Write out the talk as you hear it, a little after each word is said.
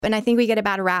And I think we get a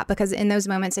bad rap because in those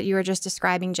moments that you were just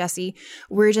describing, Jesse,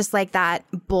 we're just like that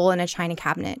bull in a china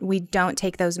cabinet. We don't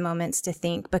take those moments to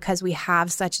think because we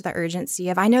have such the urgency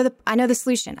of, I know the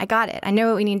solution. I got it. I know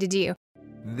what we need to do.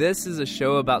 This is a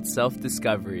show about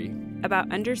self-discovery.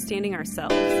 About understanding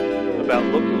ourselves. About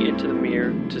looking into the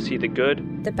mirror to see the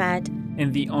good, the bad,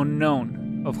 and the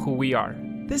unknown of who we are.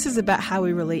 This is about how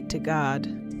we relate to God.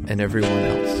 And everyone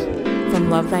else.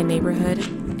 From Love Thy Neighborhood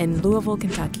in Louisville,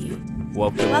 Kentucky.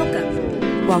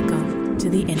 Welcome to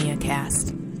the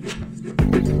Enneacast.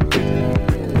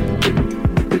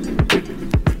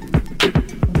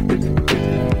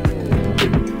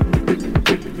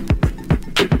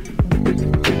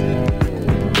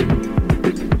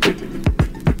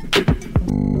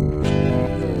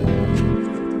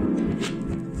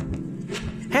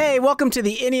 Hey, welcome to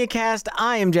the Enneacast.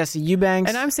 I am Jesse Eubanks.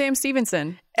 And I'm Sam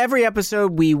Stevenson. Every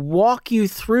episode, we walk you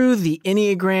through the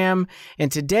Enneagram, and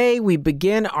today we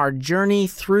begin our journey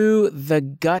through the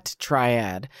gut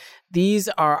triad. These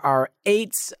are our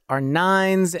 8s, our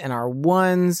 9s, and our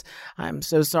 1s. I'm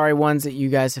so sorry, 1s, that you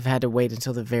guys have had to wait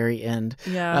until the very end.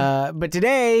 Yeah. But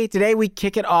today we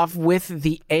kick it off with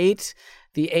the 8.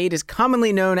 The 8 is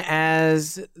commonly known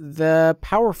as the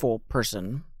powerful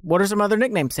person. What are some other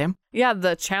nicknames, Sam? Yeah,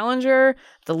 the challenger,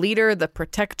 the leader, the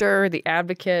protector, the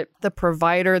advocate, the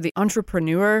provider, the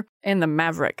entrepreneur, and the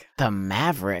maverick. The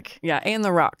maverick? Yeah, and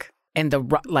the rock. And the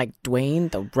rock, like Dwayne,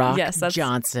 the Rock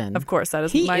Johnson. Of course, that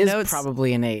is my notes. He is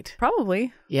probably an 8.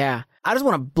 Probably. Yeah. I just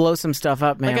want to blow some stuff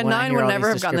up, man. Like a 9 would never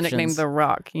have gotten the nickname The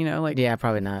Rock, you know? Yeah,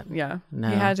 probably not. Yeah. No.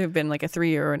 He had to have been like a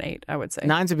 3 or an 8, I would say.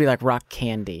 9s would be like rock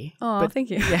candy. Oh, thank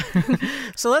you. Yeah.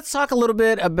 So let's talk a little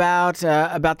bit about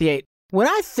the 8. When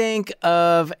I think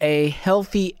of a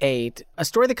healthy 8, a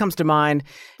story that comes to mind,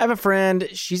 I have a friend,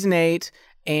 she's an 8,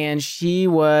 and she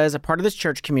was a part of this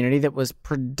church community that was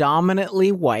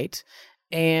predominantly white.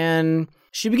 And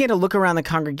she began to look around the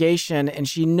congregation, and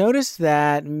she noticed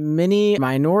that many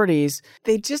minorities,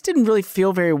 they just didn't really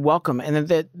feel very welcome. And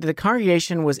that the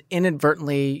congregation was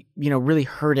inadvertently, really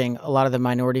hurting a lot of the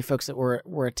minority folks that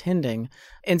were attending.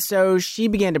 And so she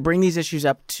began to bring these issues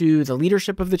up to the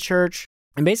leadership of the church.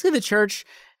 And basically the church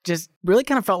just really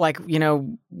kind of felt like,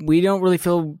 we don't really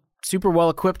feel super well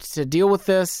equipped to deal with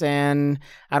this. And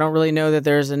I don't really know that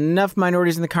there's enough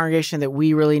minorities in the congregation that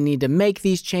we really need to make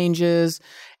these changes.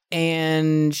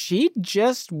 And she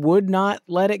just would not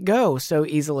let it go so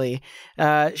easily.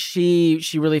 She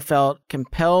really felt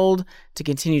compelled to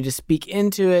continue to speak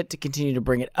into it, to continue to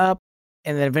bring it up.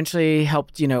 And then eventually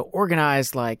helped,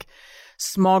 organize like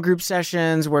small group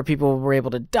sessions where people were able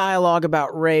to dialogue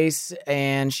about race,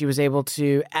 and she was able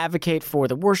to advocate for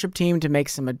the worship team to make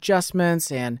some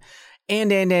adjustments and.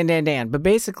 But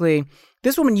basically,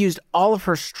 this woman used all of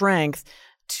her strength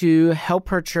to help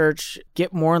her church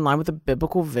get more in line with the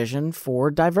biblical vision for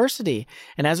diversity.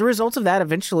 And as a result of that,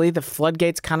 eventually the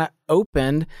floodgates kind of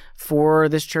opened for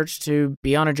this church to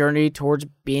be on a journey towards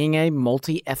being a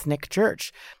multi-ethnic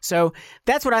church. So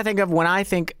that's what I think of when I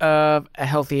think of a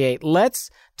healthy 8. Let's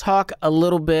talk a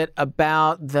little bit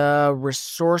about the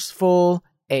resourceful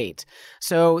 8.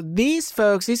 So these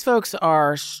folks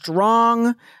are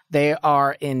strong. They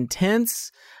are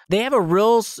intense. They have a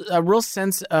real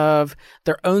sense of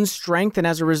their own strength, and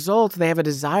as a result, they have a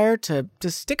desire to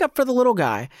stick up for the little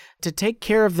guy, to take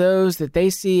care of those that they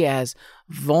see as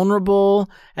vulnerable,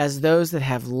 as those that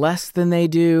have less than they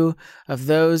do, of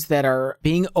those that are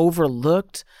being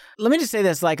overlooked. Let me just say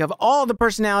this, like of all the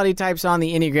personality types on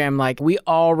the Enneagram, like we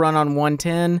all run on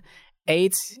 110,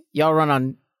 8s, y'all run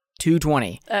on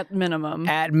 220. At minimum.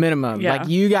 Yeah. Like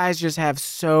you guys just have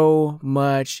so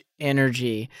much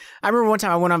energy. I remember one time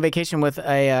I went on vacation with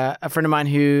a friend of mine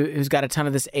who's got a ton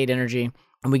of this 8 energy.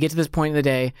 And we get to this point in the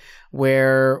day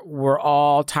where we're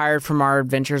all tired from our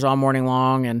adventures all morning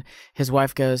long. And his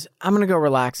wife goes, I'm going to go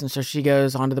relax. And so she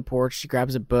goes onto the porch. She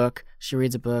grabs a book. She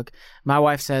reads a book. My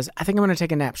wife says, I think I'm going to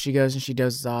take a nap. She goes and she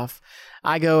dozes off.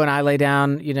 I go and I lay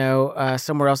down,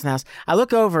 somewhere else in the house. I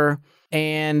look over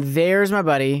and there's my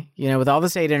buddy, with all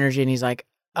this 8 energy. And he's like,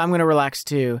 I'm going to relax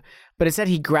too. But instead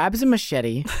he grabs a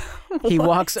machete. He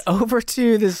walks over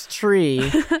to this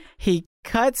tree. He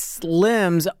cuts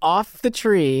limbs off the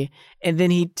tree, and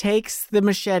then he takes the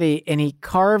machete and he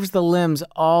carves the limbs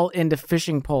all into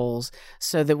fishing poles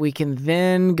so that we can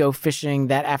then go fishing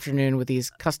that afternoon with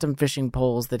these custom fishing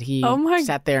poles that he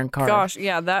sat there and carved. Gosh,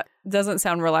 yeah, that doesn't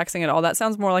sound relaxing at all. That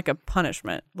sounds more like a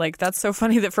punishment. Like, that's so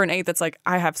funny that for an 8 that's like,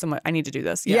 I need to do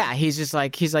this. Yeah, he's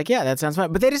like, yeah, that sounds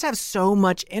fun. But they just have so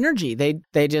much energy.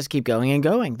 They just keep going and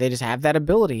going. They just have that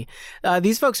ability.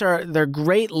 These folks they're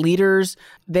great leaders.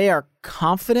 They are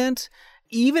confident.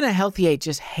 Even a healthy 8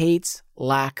 just hates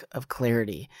lack of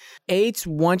clarity. Eights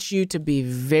want you to be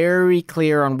very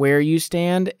clear on where you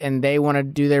stand, and they want to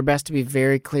do their best to be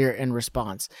very clear in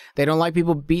response. They don't like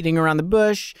people beating around the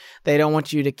bush. They don't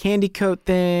want you to candy coat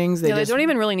things. They don't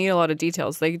even really need a lot of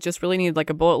details. They just really need like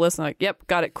a bullet list and like, yep,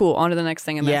 got it, cool, on to the next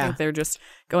thing. And I think they're just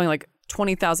going like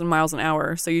 20,000 miles an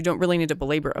hour. So you don't really need to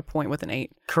belabor a point with an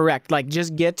 8. Correct. Like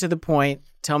just get to the point.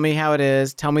 Tell me how it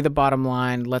is. Tell me the bottom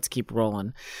line. Let's keep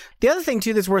rolling. The other thing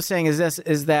too that's worth saying is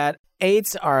that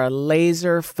 8s are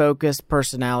laser-focused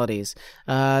personalities.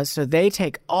 So they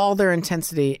take all their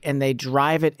intensity and they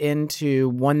drive it into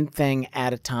one thing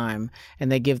at a time,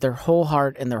 and they give their whole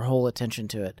heart and their whole attention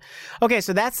to it. Okay,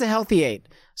 so that's the healthy 8.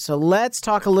 So let's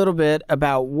talk a little bit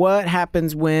about what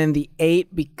happens when the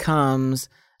 8 becomes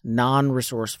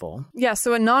non-resourceful. Yeah,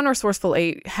 so a non-resourceful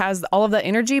 8 has all of that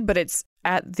energy, but it's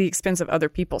at the expense of other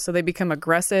people. So they become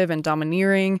aggressive and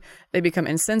domineering. They become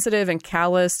insensitive and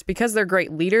calloused because they're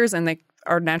great leaders and they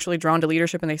are naturally drawn to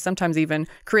leadership, and they sometimes even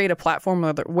create a platform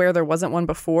where there wasn't one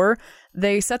before.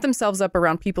 They set themselves up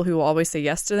around people who will always say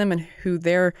yes to them and who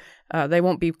they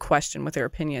won't be questioned with their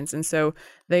opinions. And so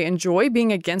they enjoy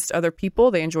being against other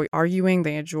people. They enjoy arguing.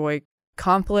 They enjoy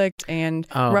conflict and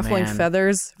ruffling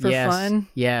feathers for fun.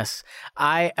 Yes.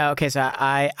 I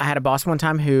had a boss one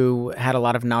time who had a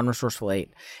lot of non-resourceful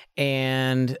 8,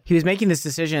 and he was making this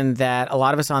decision that a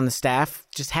lot of us on the staff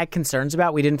just had concerns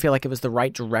about. We didn't feel like it was the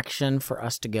right direction for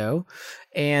us to go.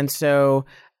 And so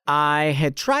I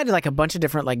had tried like a bunch of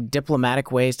different like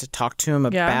diplomatic ways to talk to him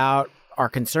about our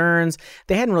concerns.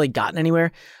 They hadn't really gotten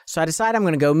anywhere. So I decided I'm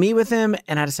going to go meet with him,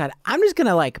 and I decided I'm just going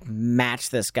to like match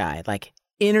this guy, like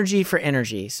energy for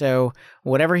energy. So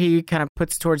whatever he kind of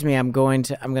puts towards me, I'm going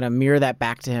to mirror that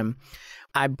back to him.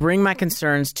 I bring my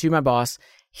concerns to my boss.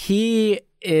 He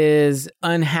is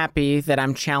unhappy that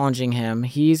I'm challenging him.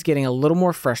 He's getting a little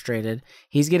more frustrated.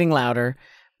 He's getting louder,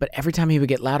 but every time he would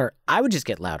get louder, I would just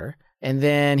get louder. And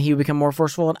then he would become more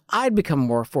forceful and I'd become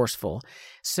more forceful.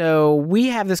 So we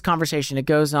have this conversation. It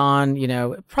goes on,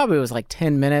 it probably was like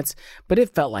 10 minutes, but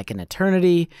it felt like an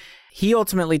eternity. He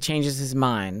ultimately changes his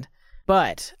mind.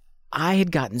 But I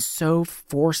had gotten so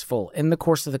forceful in the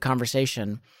course of the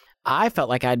conversation, I felt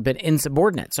like I'd been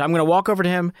insubordinate. So I'm going to walk over to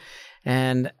him,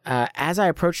 and as I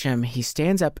approach him, he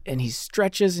stands up and he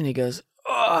stretches and he goes,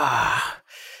 "Oh,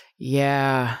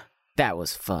 yeah, that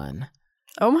was fun."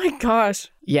 Oh my gosh.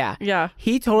 Yeah. Yeah.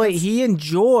 He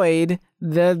enjoyed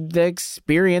the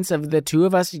experience of the two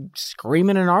of us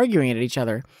screaming and arguing at each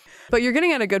other. But you're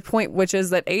getting at a good point, which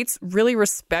is that 8s really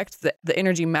respect the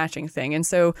energy matching thing. And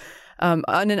so in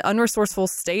an unresourceful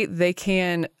state, they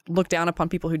can look down upon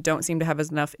people who don't seem to have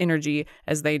as enough energy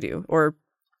as they do, or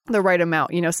the right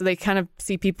amount, so they kind of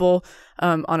see people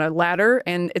on a ladder,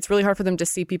 and it's really hard for them to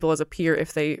see people as a peer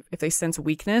if they sense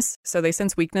weakness. So they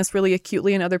sense weakness really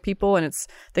acutely in other people, and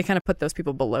they kind of put those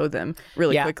people below them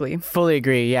really quickly. Fully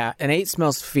agree. Yeah. An 8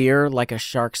 smells fear like a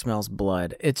shark smells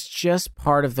blood. It's just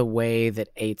part of the way that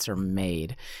 8s are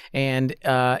made. And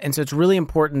so it's really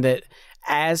important that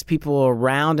as people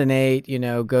around an 8,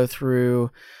 go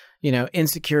through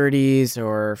insecurities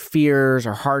or fears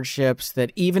or hardships,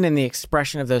 that even in the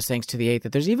expression of those things to the 8,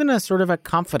 that there's even a sort of a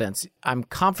confidence. I'm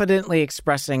confidently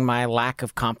expressing my lack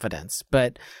of confidence.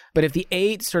 But if the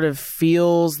 8 sort of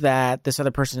feels that this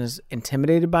other person is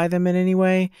intimidated by them in any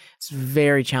way, it's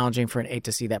very challenging for an 8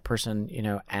 to see that person,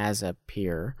 as a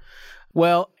peer.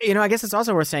 Well, I guess it's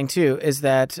also worth saying too, is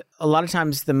that a lot of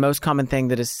times the most common thing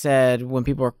that is said when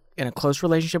people are in a close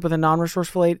relationship with a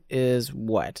non-resourceful 8 is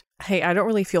what? Hey, I don't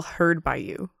really feel heard by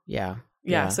you. Yeah.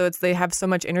 Yeah. So they have so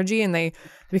much energy and they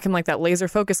become like that laser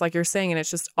focus, like you're saying, and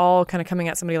it's just all kind of coming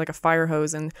at somebody like a fire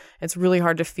hose. And it's really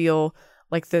hard to feel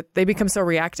like that they become so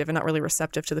reactive and not really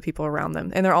receptive to the people around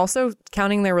them. And they're also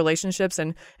counting their relationships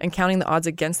and counting the odds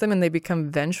against them, and they become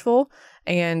vengeful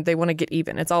and they want to get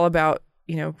even. It's all about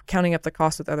counting up the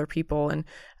cost with other people. And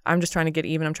I'm just trying to get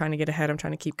even. I'm trying to get ahead. I'm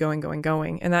trying to keep going.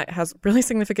 And that has really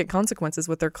significant consequences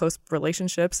with their close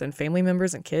relationships and family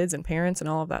members and kids and parents and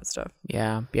all of that stuff.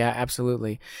 Yeah,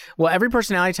 absolutely. Well, every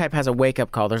personality type has a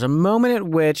wake-up call. There's a moment at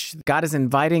which God is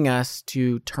inviting us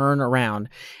to turn around.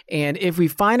 And if we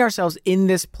find ourselves in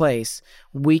this place,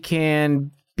 we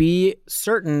can be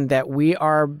certain that we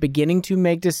are beginning to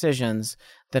make decisions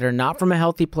that are not from a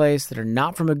healthy place, that are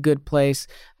not from a good place,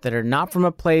 that are not from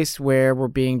a place where we're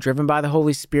being driven by the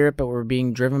Holy Spirit, but we're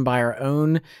being driven by our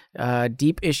own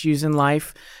deep issues in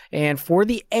life. And for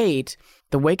the 8,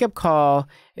 the wake-up call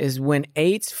is when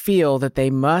 8s feel that they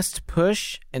must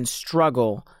push and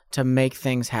struggle to make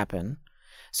things happen.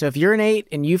 So if you're an 8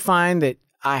 and you find that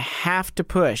I have to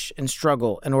push and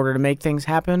struggle in order to make things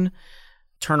happen,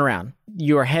 turn around.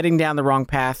 You are heading down the wrong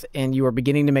path and you are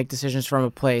beginning to make decisions from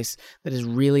a place that is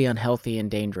really unhealthy and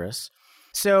dangerous.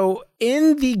 So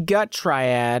in the gut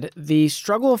triad, the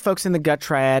struggle of folks in the gut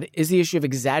triad is the issue of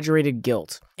exaggerated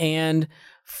guilt. And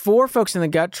for folks in the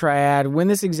gut triad, when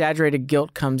this exaggerated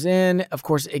guilt comes in, of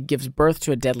course, it gives birth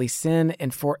to a deadly sin.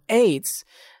 And for 8s,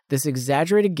 this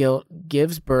exaggerated guilt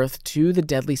gives birth to the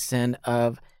deadly sin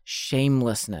of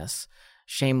shamelessness.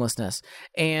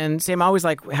 And Sam, I always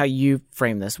like how you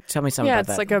frame this. Tell me something about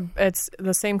that. Yeah, it's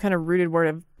the same kind of rooted word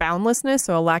of boundlessness,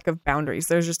 so a lack of boundaries.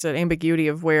 There's just an ambiguity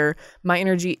of where my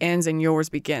energy ends and yours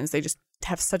begins. They just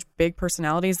have such big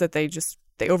personalities that they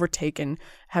overtake and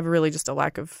have really just a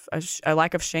lack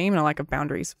of shame and a lack of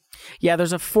boundaries. Yeah,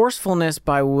 there's a forcefulness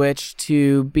by which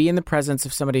to be in the presence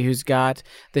of somebody who's got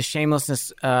the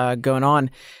shamelessness going on,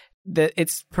 that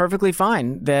it's perfectly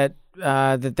fine that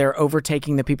they're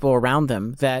overtaking the people around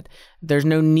them, that there's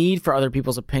no need for other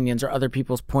people's opinions or other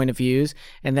people's point of views,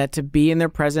 and that to be in their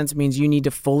presence means you need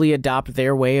to fully adopt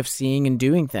their way of seeing and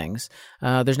doing things.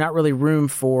 There's not really room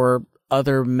for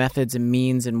other methods and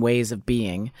means and ways of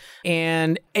being.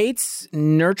 And 8s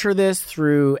nurture this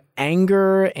through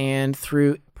anger and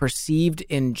through perceived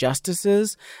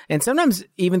injustices, and sometimes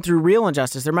even through real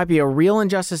injustice. There might be a real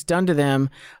injustice done to them,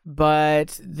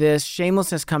 but this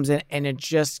shamelessness comes in and it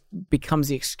just becomes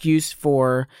the excuse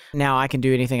for, now I can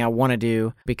do anything I want to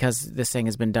do because this thing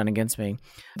has been done against me.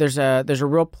 There's a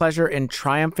real pleasure in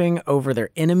triumphing over their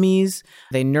enemies.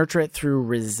 They nurture it through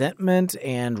resentment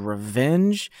and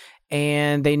revenge.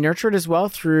 And they nurture it as well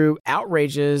through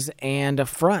outrages and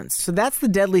affronts. So that's the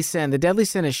deadly sin. The deadly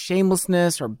sin is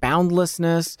shamelessness or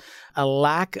boundlessness, a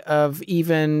lack of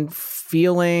even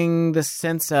feeling the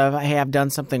sense of, hey, I've done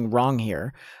something wrong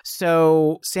here.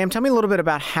 So, Sam, tell me a little bit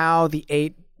about how the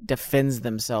 8 defends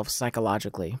themselves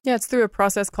psychologically. Yeah, it's through a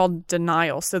process called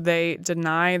denial. So they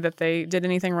deny that they did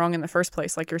anything wrong in the first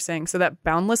place, like you're saying. So that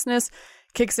boundlessness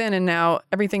kicks in and now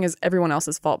everything is everyone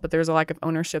else's fault, but there's a lack of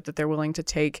ownership that they're willing to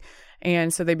take.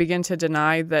 And so they begin to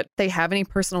deny that they have any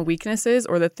personal weaknesses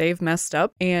or that they've messed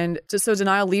up. And so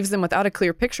denial leaves them without a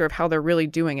clear picture of how they're really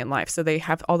doing in life. So they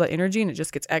have all that energy and it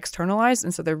just gets externalized.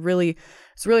 And so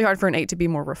it's really hard for an 8 to be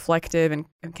more reflective and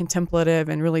contemplative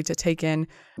and really to take in,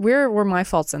 where were my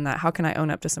faults in that? How can I own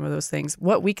up to some of those things?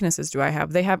 What weaknesses do I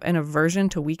have? They have an aversion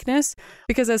to weakness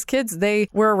because as kids, they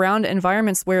were around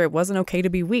environments where it wasn't okay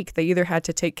to be weak. They either had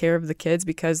to take care of the kids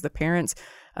because the parents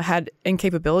had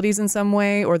incapabilities in some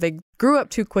way, or they grew up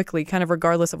too quickly, kind of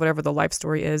regardless of whatever the life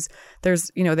story is. There's,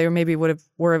 they maybe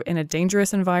were in a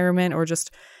dangerous environment or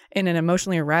just in an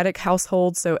emotionally erratic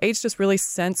household. So 8s just really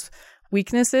sense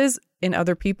weaknesses in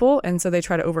other people, and so they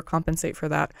try to overcompensate for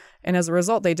that. And as a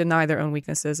result, they deny their own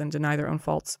weaknesses and deny their own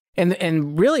faults.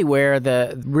 And really where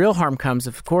the real harm comes,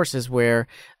 of course, is where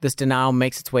this denial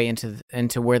makes its way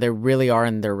into where they really are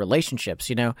in their relationships.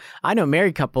 I know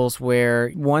married couples where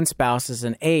one spouse is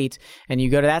an 8, and you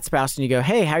go to that spouse and you go,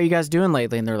 hey, how are you guys doing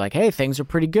lately? And they're like, hey, things are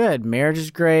pretty good. Marriage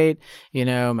is great.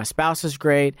 My spouse is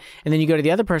great. And then you go to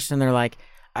the other person and they're like,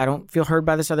 I don't feel heard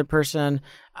by this other person.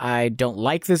 I don't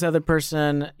like this other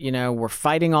person. We're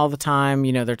fighting all the time.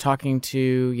 They're talking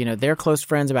to, their close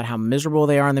friends about how miserable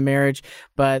they are in the marriage.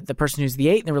 But the person who's the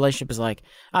 8 in the relationship is like,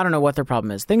 I don't know what their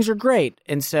problem is. Things are great.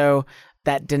 And so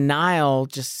that denial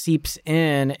just seeps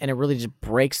in and it really just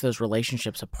breaks those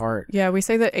relationships apart. Yeah, we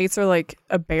say that 8s are like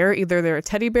a bear. Either they're a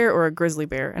teddy bear or a grizzly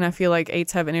bear. And I feel like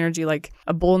 8s have an energy like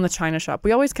a bull in the china shop.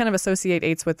 We always kind of associate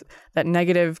 8s with that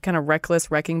negative, kind of reckless,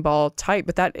 wrecking ball type.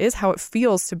 But that is how it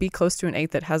feels to be close to an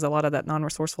 8 that has a lot of that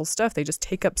non-resourceful stuff. They just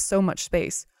take up so much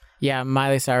space. Yeah,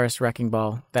 Miley Cyrus, Wrecking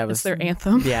Ball. That's their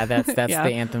anthem. Yeah, that's yeah.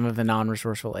 The anthem of the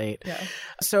non-resourceful 8. Yeah.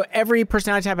 So every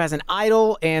personality type has an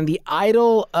idol, and the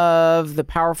idol of the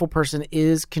powerful person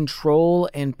is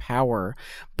control and power.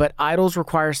 But idols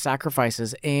require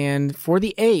sacrifices, and for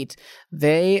the 8,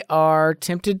 they are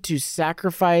tempted to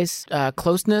sacrifice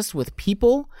closeness with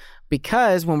people,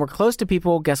 because when we're close to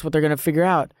people, guess what they're going to figure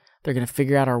out? They're going to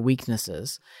figure out our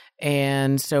weaknesses.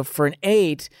 And so for an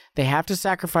 8, they have to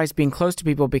sacrifice being close to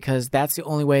people because that's the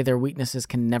only way their weaknesses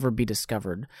can never be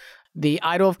discovered. The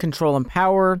idol of control and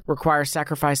power requires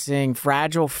sacrificing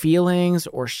fragile feelings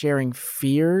or sharing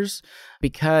fears,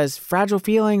 because fragile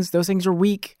feelings, those things are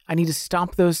weak. I need to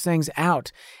stomp those things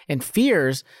out. And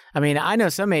fears, I know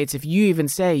some 8s, if you even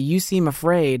say you seem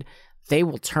afraid, they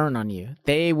will turn on you.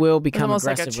 They will become aggressive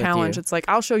with you. It's almost like a challenge. It's like,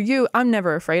 I'll show you. I'm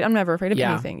never afraid. I'm never afraid of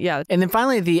anything. Yeah. And then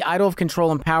finally, the idol of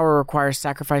control and power requires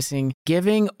sacrificing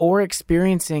giving or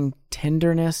experiencing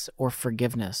tenderness or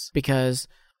forgiveness. Because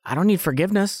I don't need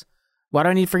forgiveness. Why do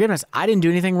I need forgiveness? I didn't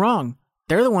do anything wrong.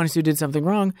 They're the ones who did something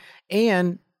wrong.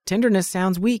 And tenderness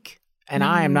sounds weak. And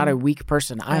I am not a weak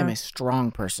person. I am a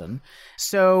strong person.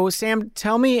 So, Sam,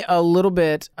 tell me a little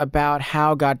bit about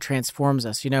how God transforms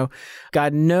us. You know,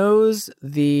 God knows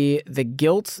the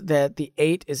guilt that the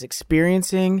 8 is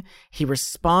experiencing. He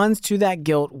responds to that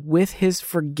guilt with his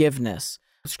forgiveness.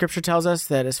 Scripture tells us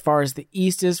that as far as the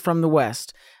east is from the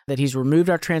west, that he's removed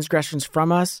our transgressions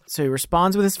from us. So he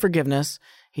responds with his forgiveness.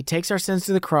 He takes our sins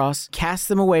to the cross, casts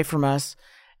them away from us.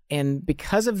 And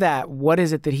because of that, what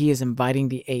is it that he is inviting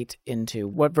the 8 into?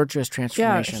 What virtuous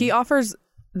transformation? Yeah, he offers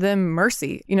them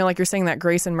mercy. You know, like you're saying, that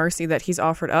grace and mercy that he's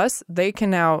offered us, they can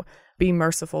now be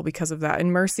merciful because of that.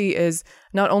 And mercy is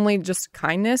not only just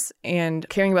kindness and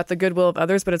caring about the goodwill of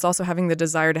others, but it's also having the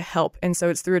desire to help. And so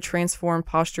it's through a transformed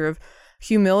posture of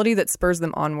humility that spurs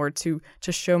them onward to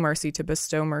show mercy, to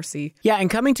bestow mercy. Yeah, and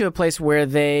coming to a place where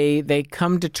they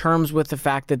come to terms with the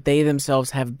fact that they themselves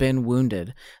have been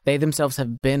wounded. They themselves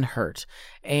have been hurt.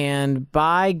 And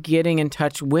by getting in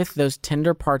touch with those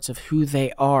tender parts of who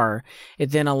they are, it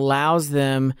then allows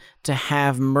them to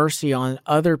have mercy on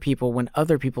other people when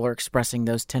other people are expressing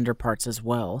those tender parts as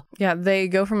well. Yeah, they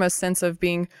go from a sense of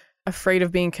being afraid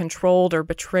of being controlled or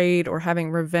betrayed or having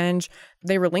revenge.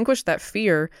 They relinquish that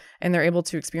fear and they're able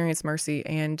to experience mercy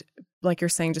and, like you're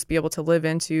saying, just be able to live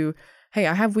into, hey,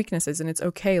 I have weaknesses and it's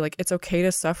okay. Like, it's okay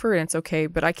to suffer and it's okay,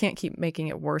 but I can't keep making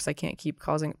it worse. I can't keep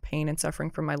causing pain and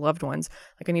suffering for my loved ones.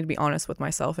 Like, I need to be honest with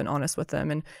myself and honest with them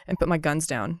and put my guns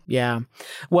down. Yeah.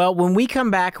 Well, when we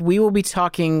come back, we will be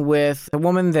talking with a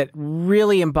woman that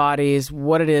really embodies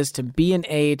what it is to be an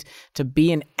 8, to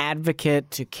be an advocate,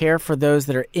 to care for those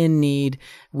that are in need.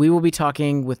 We will be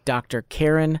talking with Dr.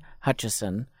 Karen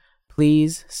Hutchison.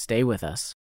 Please stay with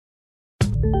us.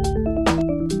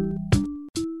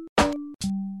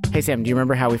 Hey, Sam, do you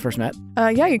remember how we first met?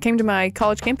 Yeah, you came to my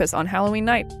college campus on Halloween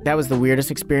night. That was the weirdest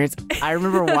experience. I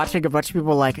remember watching a bunch of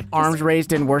people like arms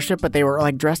raised in worship, but they were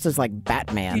like dressed as like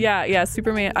Batman. Yeah,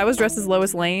 Superman. I was dressed as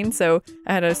Lois Lane, so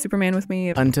I had a Superman with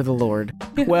me. Unto the Lord.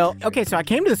 Well, okay, so I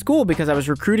came to the school because I was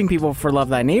recruiting people for Love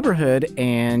Thy Neighborhood,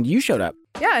 and you showed up.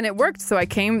 Yeah, and it worked. So I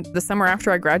came the summer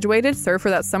after I graduated, served for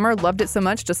that summer, loved it so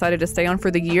much, decided to stay on for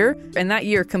the year. And that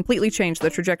year completely changed the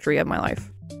trajectory of my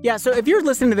life. Yeah, so if you're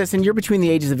listening to this and you're between the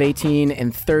ages of 18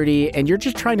 and 30 and you're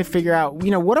just trying to figure out,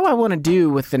 you know, what do I want to do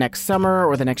with the next summer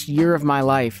or the next year of my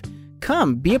life?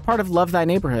 Come, be a part of Love Thy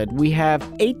Neighborhood. We have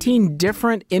 18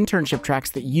 different internship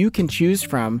tracks that you can choose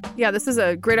from. Yeah, this is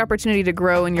a great opportunity to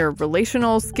grow in your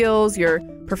relational skills, your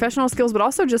professional skills, but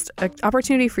also just an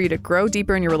opportunity for you to grow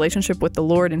deeper in your relationship with the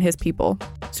Lord and his people.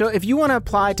 So if you want to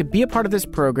apply to be a part of this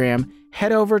program,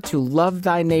 head over to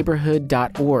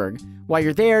lovethyneighborhood.org. While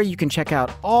you're there, you can check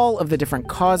out all of the different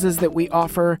causes that we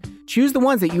offer. Choose the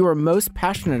ones that you are most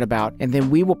passionate about, and then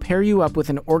we will pair you up with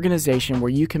an organization where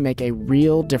you can make a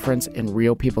real difference in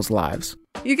real people's lives.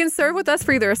 You can serve with us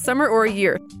for either a summer or a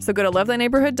year. So go to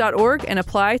lovethyneighborhood.org and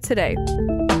apply today.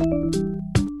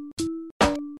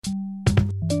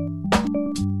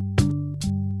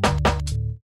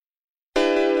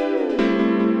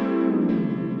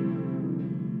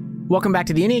 Welcome back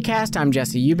to the IndyCast. I'm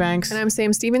Jesse Eubanks. And I'm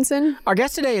Sam Stevenson. Our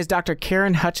guest today is Dr.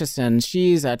 Karen Hutchison.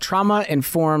 She's a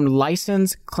trauma-informed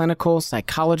licensed clinical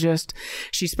psychologist.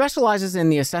 She specializes in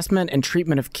the assessment and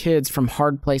treatment of kids from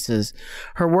hard places.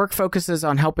 Her work focuses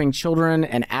on helping children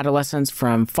and adolescents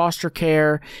from foster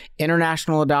care,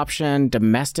 international adoption,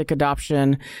 domestic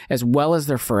adoption, as well as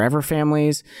their forever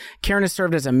families. Karen has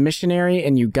served as a missionary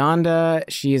in Uganda.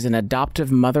 She is an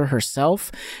adoptive mother herself.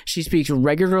 She speaks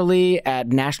regularly at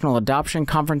national adoption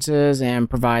conferences and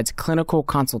provides clinical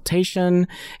consultation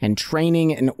and training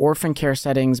in orphan care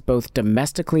settings, both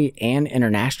domestically and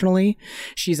internationally.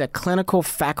 She's a clinical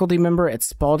faculty member at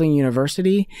Spalding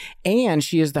University, and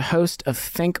she is the host of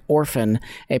Think Orphan,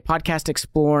 a podcast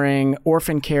exploring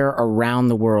orphan care around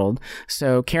the world.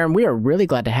 So, Karen, we are really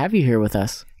glad to have you here with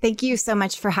us. Thank you so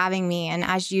much for having me. And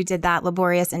as you did that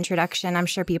laborious introduction, I'm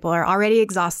sure people are already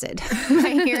exhausted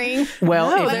by hearing.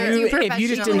 Well, if you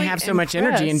just didn't have so much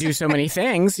energy and do so many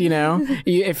things, you know,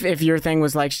 if your thing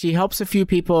was like she helps a few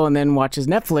people and then watches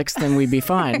Netflix, then we'd be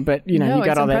fine. But, you know, you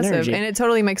got all that energy. And it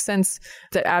totally makes sense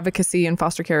that advocacy and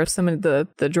foster care are some of the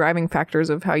driving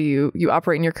factors of how you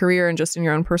operate in your career and just in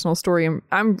your own personal story. And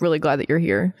I'm really glad that you're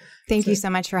here. Thank you so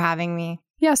much for having me.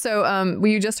 Yeah. So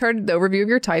we just heard the overview of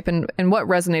your type and what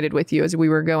resonated with you as we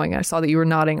were going. I saw that you were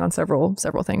nodding on several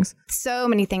things. So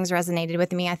many things resonated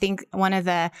with me. I think one of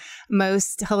the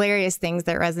most hilarious things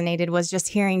that resonated was just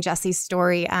hearing Jesse's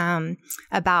story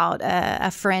about a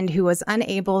friend who was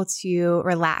unable to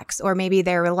relax, or maybe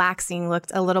their relaxing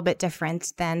looked a little bit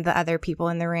different than the other people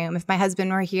in the room. If my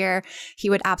husband were here, he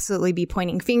would absolutely be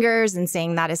pointing fingers and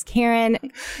saying, that is Karen,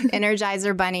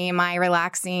 Energizer Bunny. My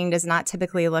relaxing does not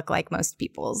typically look like most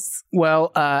people's.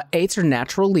 Well, 8s are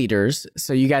natural leaders.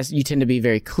 So you tend to be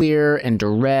very clear and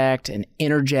direct and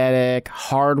energetic,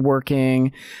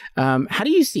 hardworking. How do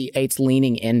you see 8s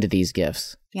leaning into these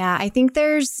gifts? Yeah, I think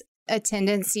there's a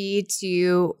tendency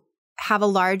to have a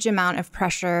large amount of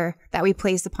pressure that we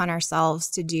place upon ourselves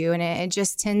to do. And it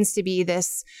just tends to be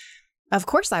this, of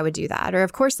course I would do that, or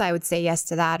of course I would say yes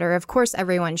to that, or of course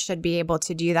everyone should be able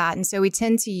to do that. And so we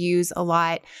tend to use a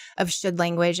lot of should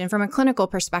language. And from a clinical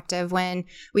perspective, when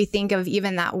we think of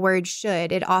even that word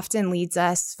should, it often leads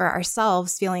us for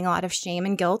ourselves feeling a lot of shame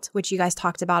and guilt, which you guys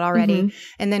talked about already. Mm-hmm.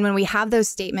 And then when we have those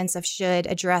statements of should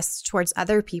addressed towards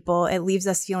other people, it leaves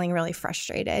us feeling really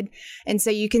frustrated. And so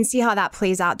you can see how that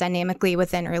plays out dynamically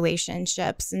within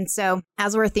relationships. And so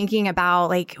as we're thinking about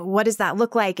like, what does that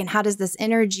look like? And how does this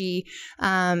energy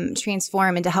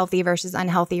transform into healthy versus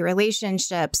unhealthy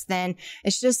relationships, then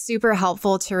it's just super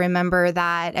helpful to remember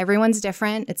that everyone's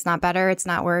different. It's not better. It's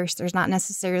not worse. There's not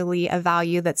necessarily a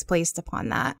value that's placed upon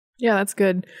that. Yeah, that's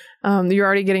good. You're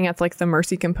already getting at like the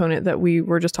mercy component that we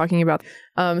were just talking about.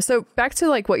 So back to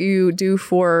like what you do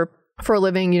for a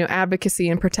living, advocacy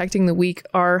and protecting the weak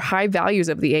are high values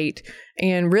of the 8.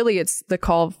 And really it's the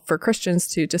call for Christians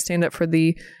to stand up for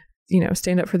the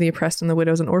oppressed and the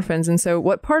widows and orphans. And so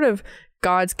what part of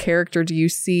God's character do you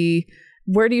see?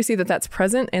 Where do you see that that's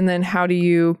present? And then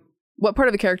what part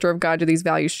of the character of God do these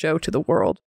values show to the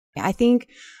world? I think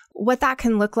what that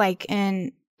can look like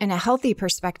in a healthy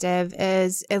perspective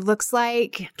is it looks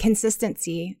like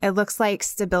consistency. It looks like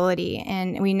stability.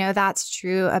 And we know that's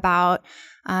true about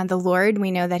the Lord. We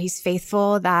know that he's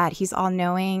faithful, that he's all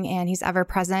knowing and he's ever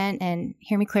present. And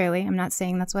hear me clearly, I'm not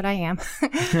saying that's what I am,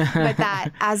 but that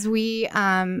as we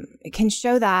can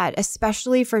show that,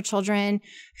 especially for children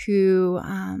who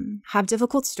have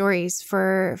difficult stories,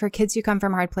 for kids who come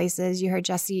from hard places. You heard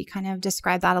Jesse kind of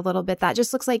describe that a little bit. That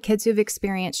just looks like kids who've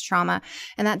experienced trauma.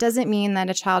 And that doesn't mean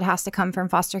that a child has to come from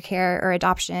foster care or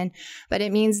adoption, but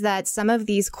it means that some of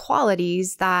these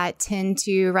qualities that tend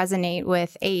to resonate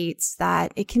with 8s,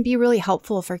 that it can be really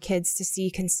helpful for kids to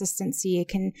see consistency. It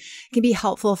can be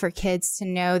helpful for kids to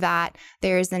know that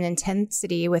there's an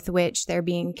intensity with which they're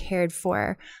being cared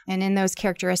for. And in those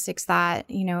characteristics that,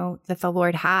 that the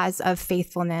Lord has of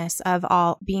faithfulness, of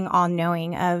being all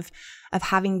knowing, of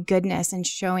having goodness and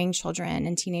showing children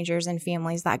and teenagers and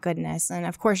families that goodness. And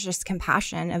of course, just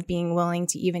compassion of being willing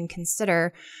to even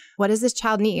consider, what does this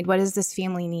child need? What does this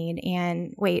family need?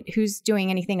 And wait, who's doing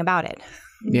anything about it?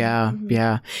 Yeah.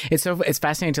 Yeah. It's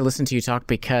fascinating to listen to you talk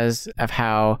because of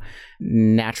how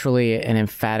naturally and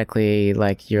emphatically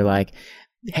you're like,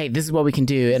 hey, this is what we can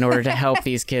do in order to help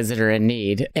these kids that are in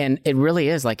need. And it really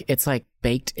is it's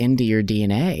baked into your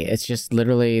DNA. It's just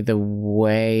literally the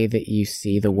way that you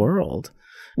see the world.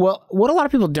 Well, what a lot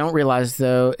of people don't realize,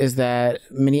 though, is that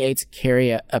many 8s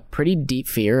carry a pretty deep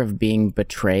fear of being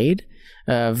betrayed,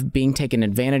 of being taken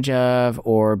advantage of,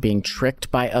 or being tricked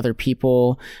by other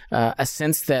people, a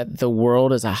sense that the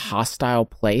world is a hostile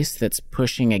place that's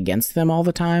pushing against them all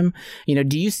the time.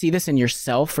 Do you see this in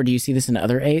yourself, or do you see this in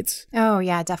other 8s? Oh,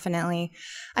 yeah, definitely.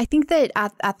 I think that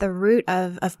at the root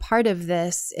of part of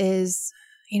this is,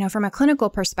 from a clinical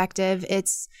perspective,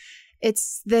 it's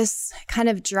this kind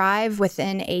of drive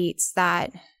within 8s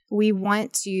that we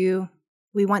want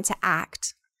to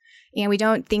act. And we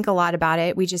don't think a lot about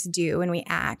it. We just do, and we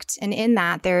act. And in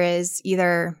that, there is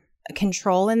either a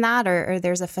control in that, or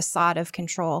there's a facade of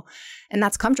control. And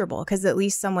that's comfortable because at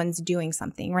least someone's doing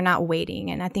something. We're not waiting.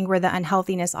 And I think where the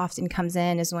unhealthiness often comes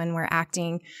in is when we're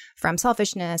acting from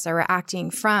selfishness, or we're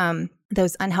acting from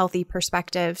those unhealthy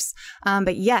perspectives.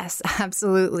 But yes,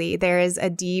 absolutely. There is a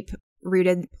deep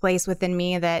rooted place within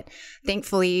me that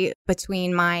thankfully,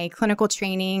 between my clinical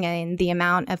training and the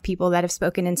amount of people that have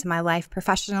spoken into my life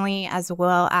professionally, as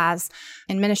well as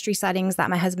in ministry settings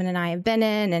that my husband and I have been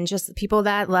in, and just the people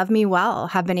that love me well,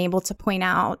 have been able to point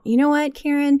out, you know what,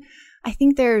 Karen, I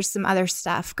think there's some other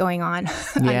stuff going on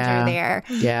under there.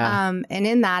 Yeah. And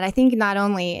in that, I think not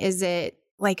only is it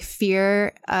like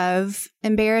fear of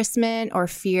embarrassment or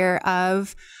fear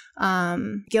of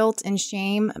guilt and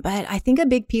shame. But I think a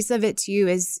big piece of it too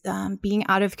is being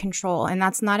out of control. And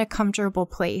that's not a comfortable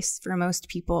place for most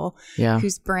people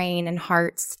whose brain and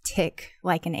hearts tick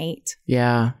like an 8.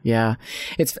 Yeah.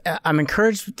 I'm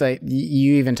encouraged that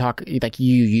you even talk, like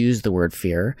you use the word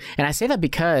fear. And I say that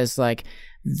because like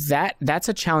that's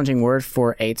a challenging word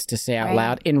for 8s to say out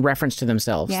loud in reference to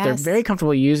themselves. Yes. They're very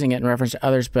comfortable using it in reference to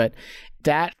others, but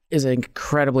that is an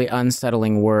incredibly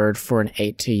unsettling word for an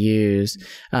 8 to use.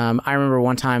 I remember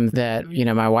one time that,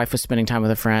 my wife was spending time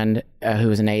with a friend who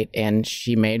was an 8, and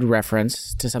she made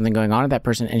reference to something going on with that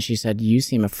person, and she said, "You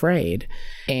seem afraid."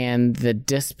 And the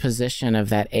disposition of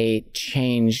that 8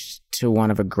 changed to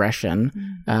one of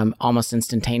aggression almost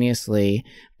instantaneously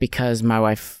because my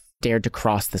wife dared to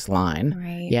cross this line.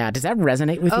 Right. Yeah. Does that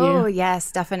resonate with you? Oh,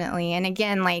 yes, definitely. And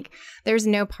again, like there's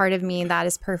no part of me that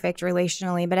is perfect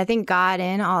relationally, but I think God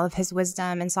in all of his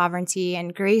wisdom and sovereignty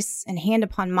and grace and hand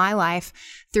upon my life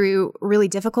through really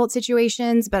difficult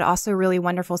situations, but also really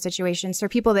wonderful situations. For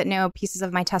people that know pieces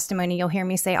of my testimony, you'll hear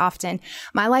me say often,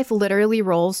 my life literally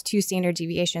rolls 2 standard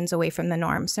deviations away from the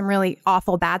norm. Some really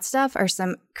awful bad stuff or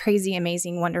some crazy,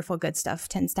 amazing, wonderful, good stuff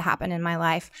tends to happen in my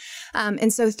life.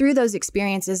 And so through those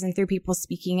experiences and through people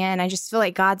speaking in, I just feel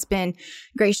like God's been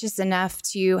gracious enough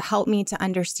to help me to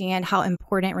understand how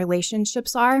important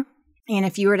relationships are. And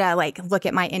if you were to like look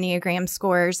at my Enneagram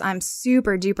scores, I'm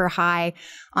super duper high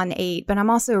on 8, but I'm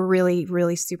also really,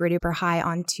 really super duper high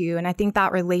on 2. And I think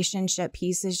that relationship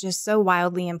piece is just so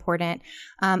wildly important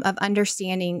of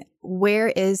understanding where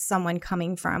is someone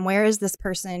coming from? Where is this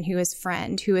person who is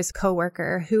friend, who is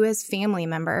coworker, who is family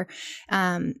member?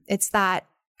 It's that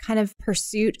kind of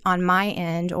pursuit on my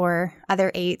end or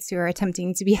other 8s who are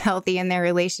attempting to be healthy in their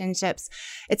relationships.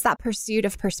 It's that pursuit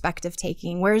of perspective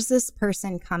taking. Where's this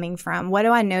person coming from? What do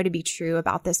I know to be true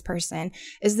about this person?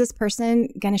 Is this person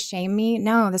going to shame me?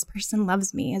 No, this person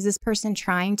loves me. Is this person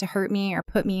trying to hurt me or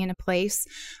put me in a place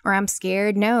where I'm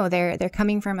scared? No, they're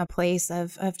coming from a place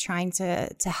of trying to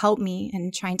help me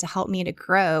and trying to help me to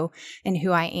grow in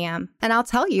who I am. And I'll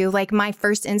tell you, like my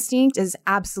first instinct is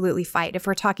absolutely fight. If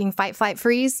we're talking fight, flight,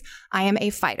 freeze, I am a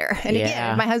fighter. And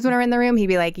again, if my husband were in the room, he'd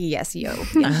be like, yes, yo.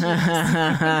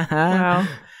 Yes, wow.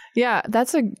 Yeah,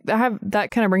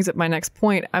 that kind of brings up my next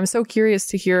point. I'm so curious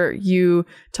to hear you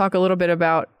talk a little bit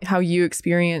about how you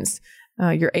experience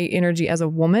your 8 energy as a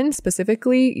woman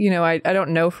specifically. I don't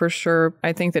know for sure.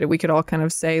 I think that we could all kind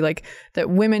of say like that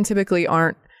women typically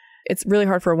it's really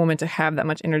hard for a woman to have that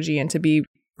much energy and to be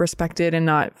respected and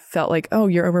not felt like, oh,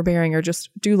 you're overbearing or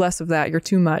just do less of that. You're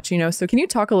too much, So can you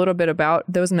talk a little bit about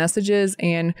those messages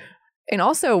and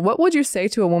also what would you say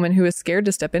to a woman who is scared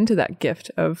to step into that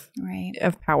gift of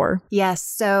power? Yes.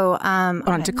 So,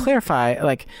 to clarify,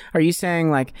 like, are you saying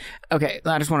like, okay,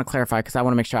 I just want to clarify because I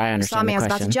want to make sure I understand the question. You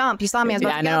saw me, I was about to jump. You saw me, I was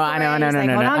about to go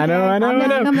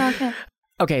I know.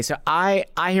 Okay. So I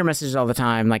hear messages all the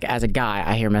time. Like as a guy,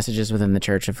 I hear messages within the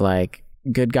church of like,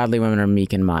 good godly women are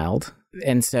meek and mild.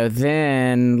 And so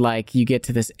then like you get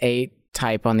to this 8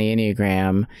 type on the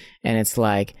Enneagram and it's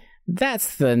like,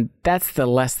 that's the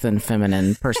less than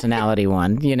feminine personality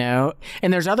one,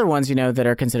 and there's other ones, that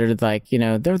are considered like,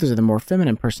 those are the more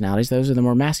feminine personalities. Those are the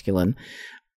more masculine.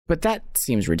 But that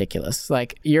seems ridiculous.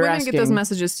 Like you're Women asking, get those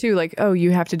messages too, like, oh,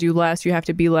 you have to do less, you have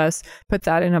to be less, put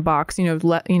that in a box,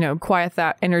 quiet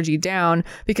that energy down.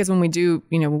 Because when we do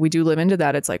live into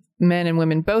that, it's like men and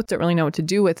women both don't really know what to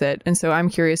do with it. And so I'm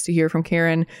curious to hear from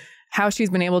Karen how she's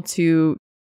been able to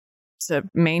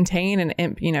maintain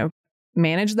and,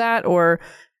 manage that, or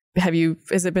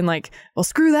has it been like, well,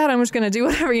 screw that, I'm just going to do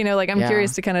whatever, I'm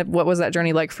curious to kind of, what was that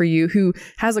journey like for you who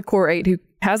has a core 8, who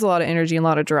has a lot of energy and a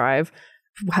lot of drive?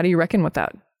 How do you reckon with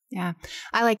that? Yeah,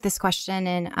 I like this question.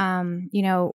 And,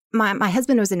 my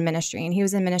husband was in ministry and he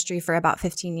was in ministry for about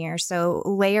 15 years. So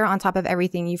layer on top of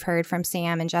everything you've heard from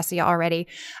Sam and Jesse already,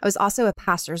 I was also a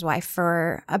pastor's wife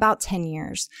for about 10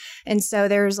 years. And so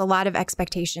there's a lot of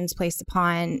expectations placed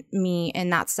upon me in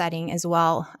that setting as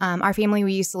well. Our family,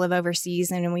 we used to live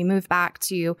overseas, and when we moved back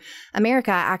to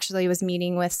America, I actually was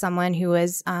meeting with someone who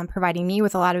was providing me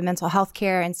with a lot of mental health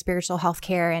care and spiritual health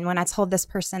care. And when I told this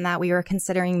person that we were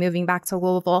considering moving back to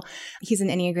Louisville, he's an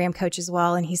Enneagram coach as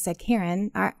well. And he said,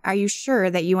 Karen, are you sure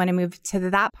that you want to move to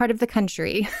that part of the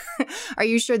country? Are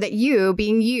you sure that you,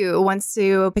 being you, wants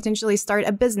to potentially start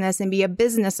a business and be a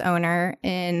business owner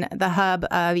in the hub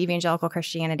of evangelical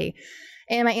Christianity?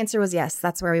 And my answer was yes,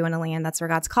 that's where we want to land. That's where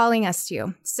God's calling us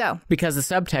to. So, because the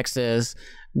subtext is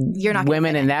you're not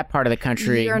women in that part of the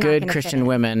country, good Christian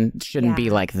women shouldn't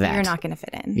be like that. You're not going to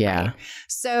fit in. Yeah. Right?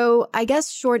 So I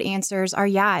guess short answers are,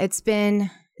 it's been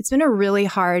a really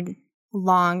hard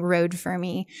long road for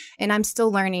me, and I'm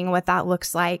still learning what that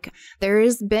looks like. There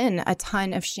has been a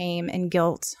ton of shame and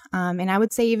guilt, and I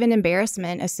would say even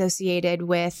embarrassment associated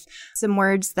with some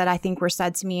words that I think were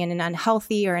said to me in an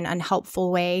unhealthy or an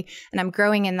unhelpful way, and I'm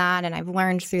growing in that, and I've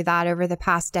learned through that over the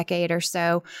past decade or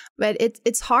so. But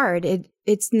it's hard.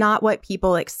 It's not what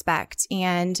people expect.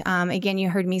 And again, you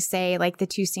heard me say like the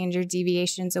 2 standard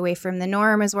deviations away from the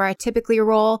norm is where I typically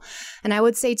roll. And I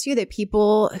would say too that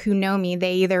people who know me,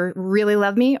 they either really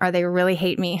love me or they really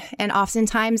hate me. And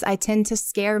oftentimes I tend to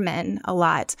scare men a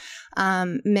lot,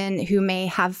 men who may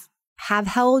have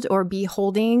held or be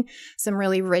holding some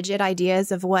really rigid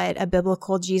ideas of what a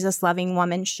biblical Jesus-loving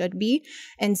woman should be.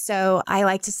 And so I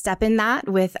like to step in that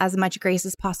with as much grace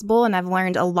as possible. And I've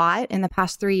learned a lot in the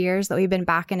past 3 years that we've been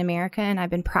back in America, and I've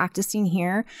been practicing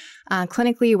here,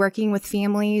 clinically working with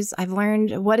families. I've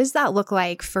learned, what does that look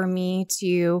like for me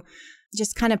to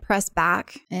just kind of press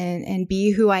back and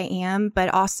be who I am,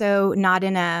 but also not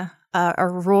in a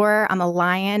roar, I'm a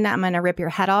lion, I'm going to rip your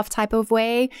head off type of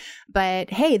way. But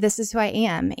hey, this is who I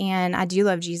am. And I do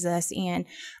love Jesus. And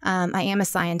I am a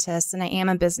scientist, and I am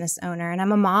a business owner, and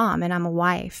I'm a mom, and I'm a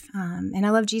wife. And I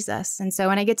love Jesus. And so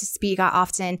when I get to speak, I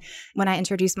often, when I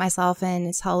introduce myself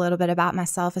and tell a little bit about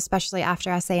myself, especially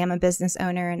after I say I'm a business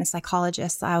owner and a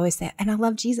psychologist, I always say, and I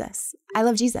love Jesus. I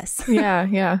love Jesus.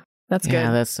 Yeah. That's good.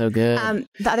 Yeah, that's so good.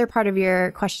 The other part of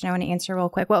your question I want to answer real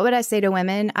quick. What would I say to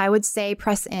women? I would say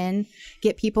press in,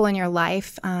 get people in your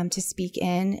life to speak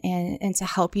in and to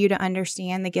help you to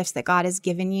understand the gifts that God has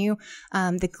given you,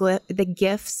 the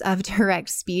gifts of direct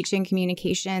speech and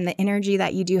communication, the energy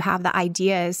that you do have, the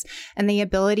ideas, and the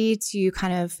ability to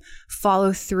kind of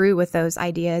follow through with those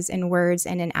ideas in words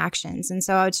and in actions. And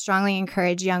so I would strongly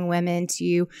encourage young women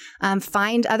to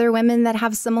find other women that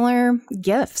have similar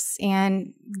gifts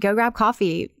and go grab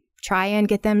coffee, try and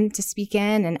get them to speak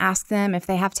in and ask them if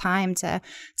they have time to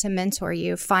mentor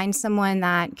you. Find someone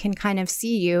that can kind of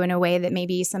see you in a way that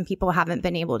maybe some people haven't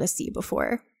been able to see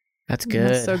before. That's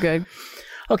good. That's so good.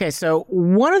 Okay, so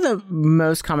one of the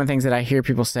most common things that I hear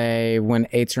people say when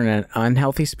 8s are in an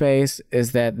unhealthy space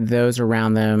is that those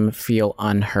around them feel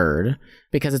unheard,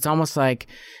 because it's almost like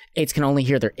 8s can only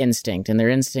hear their instinct, and their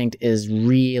instinct is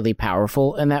really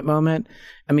powerful in that moment.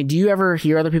 I mean, do you ever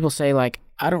hear other people say, like,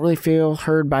 I don't really feel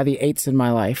heard by the 8s in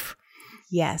my life?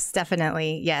 Yes,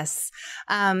 definitely. Yes.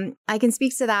 I can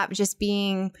speak to that just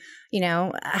being,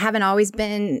 I haven't always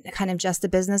been kind of just a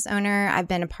business owner. I've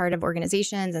been a part of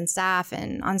organizations and staff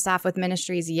and on staff with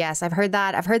ministries. Yes, I've heard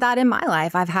that. I've heard that in my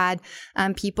life. I've had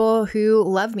people who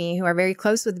love me, who are very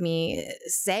close with me,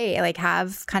 say, like,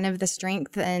 have kind of the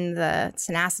strength and the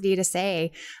tenacity to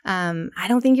say, I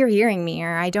don't think you're hearing me,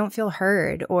 or I don't feel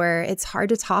heard, or it's hard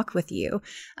to talk with you.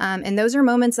 And those are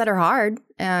moments that are hard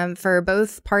for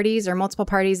both parties or multiple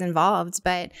parties involved.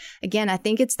 But again, I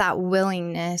think it's that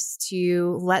willingness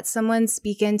to let someone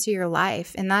speak into your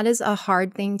life. And that is a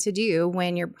hard thing to do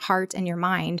when your heart and your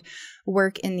mind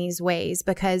work in these ways.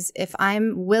 Because if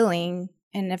I'm willing,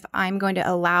 and if I'm going to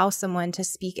allow someone to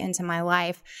speak into my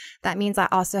life, that means I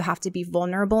also have to be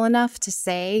vulnerable enough to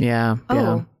say,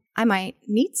 I might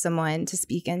need someone to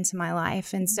speak into my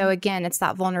life. And so again, it's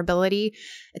that vulnerability,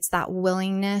 it's that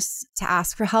willingness to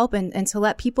ask for help and to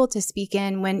let people to speak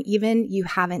in when even you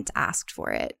haven't asked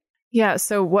for it. Yeah.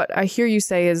 So what I hear you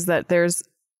say is that there's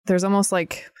almost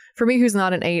like, for me, who's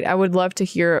not an 8, I would love to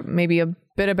hear maybe a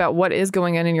bit about what is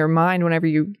going on in your mind whenever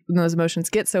when those emotions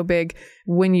get so big,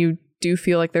 when you do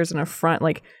feel like there's an affront,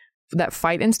 like that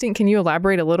fight instinct. Can you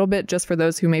elaborate a little bit just for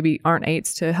those who maybe aren't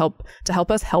 8s to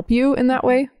help us help you in that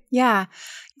way? Yeah.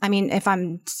 I mean, if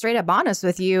I'm straight up honest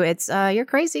with you, it's, you're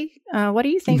crazy. What are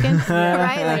you thinking?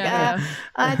 Right? Like,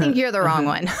 I think you're the wrong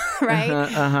one. Right.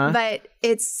 But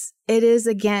it is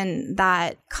again,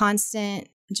 that constant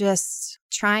just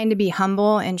trying to be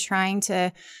humble and trying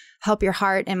to help your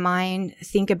heart and mind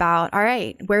think about, all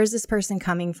right, where's this person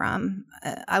coming from?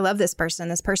 I love this person.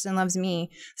 This person loves me.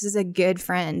 This is a good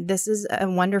friend. This is a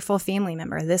wonderful family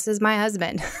member. This is my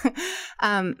husband.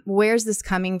 Where's this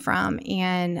coming from?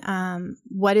 And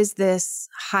what is this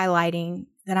highlighting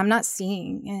that I'm not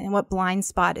seeing, and what blind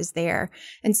spot is there?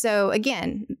 And so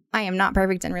again, I am not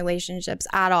perfect in relationships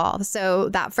at all. So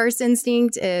that first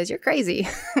instinct is you're crazy.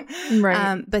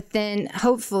 Right. But then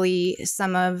hopefully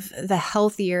some of the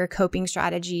healthier coping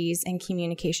strategies and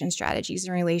communication strategies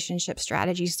and relationship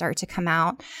strategies start to come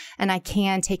out. And I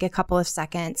can take a couple of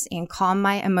seconds and calm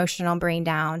my emotional brain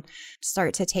down,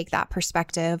 start to take that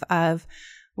perspective of,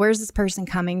 where's this person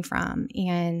coming from?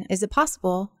 And is it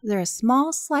possible? Is there a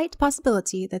small, slight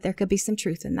possibility that there could be some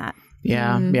truth in that?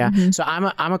 Yeah, yeah. So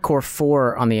I'm a core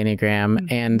 4 on the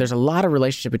Enneagram, and there's a lot of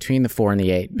relationship between the 4 and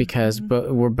the 8 because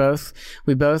we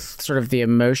both sort of the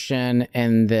emotion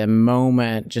and the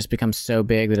moment just becomes so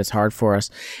big that it's hard for us.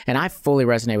 And I fully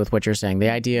resonate with what you're saying.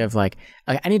 The idea of like,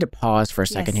 I need to pause for a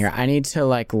second here. I need to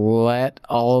like let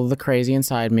all of the crazy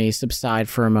inside me subside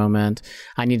for a moment.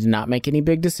 I need to not make any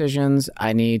big decisions.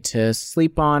 I need to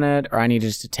sleep on it, or I need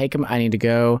just to take them. I need to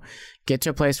go get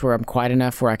to a place where I'm quiet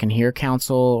enough where I can hear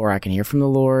counsel or I can hear from the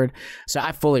Lord. So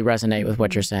I fully resonate with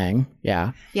what you're saying.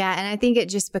 Yeah. Yeah. And I think it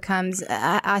just becomes,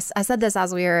 I said this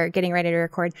as we were getting ready to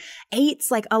record. 8's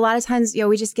like a lot of times,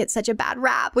 we just get such a bad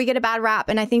rap. We get a bad rap.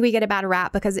 And I think we get a bad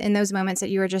rap because in those moments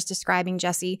that you were just describing,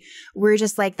 Jesse, we're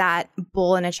just like that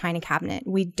bull in a china cabinet.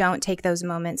 We don't take those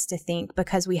moments to think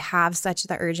because we have such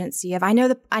the urgency of, I know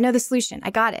the solution. I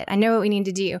got it. I know what we need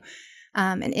to do.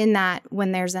 And in that,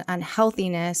 when there's an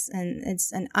unhealthiness and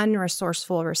it's an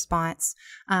unresourceful response,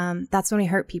 that's when we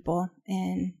hurt people,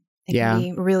 and it can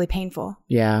be really painful.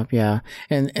 Yeah, yeah.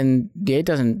 And the 8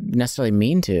 doesn't necessarily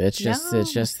mean to. It's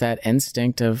just that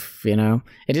instinct of,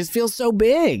 it just feels so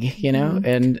big,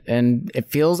 and it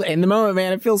feels in the moment,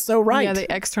 man, it feels so right. Yeah, they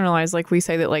externalize, like we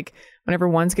say that like whenever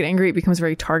 1's get angry, it becomes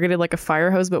very targeted like a fire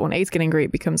hose, but when 8's get angry,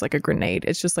 it becomes like a grenade.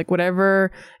 It's just like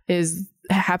whatever is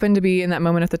happened to be in that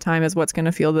moment at the time is what's going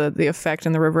to feel the effect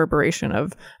and the reverberation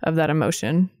of that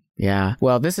emotion. Yeah.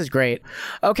 Well, this is great.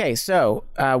 Okay. So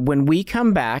when we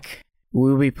come back,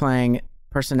 we will be playing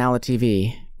Personality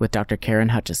TV with Dr. Karen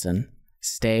Hutchison.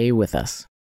 Stay with us.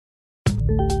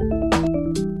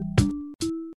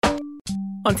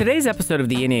 On today's episode of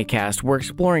the Enneacast, we're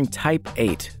exploring Type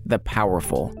 8, the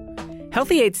powerful.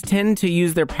 Healthy 8s tend to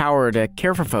use their power to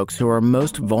care for folks who are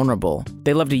most vulnerable.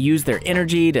 They love to use their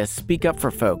energy to speak up for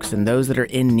folks and those that are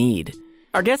in need.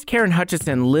 Our guest Karen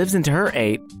Hutchison lives into her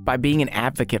 8 by being an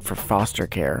advocate for foster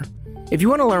care. If you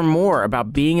want to learn more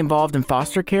about being involved in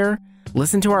foster care,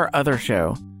 listen to our other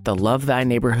show, the Love Thy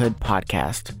Neighborhood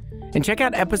podcast. And check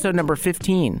out episode number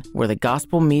 15, where the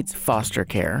gospel meets foster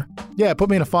care. Yeah, put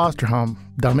me in a foster home,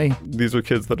 dummy. These are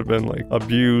kids that have been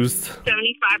abused. 75%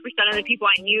 of the people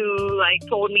I knew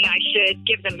told me I should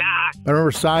give them back. I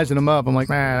remember sizing them up. I'm like,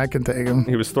 man, I can take them.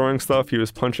 He was throwing stuff. He was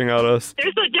punching at us.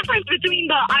 There's a difference between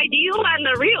the ideal and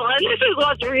the real, and this is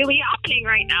what's really happening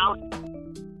right now.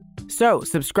 So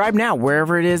subscribe now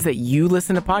wherever it is that you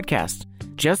listen to podcasts.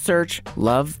 Just search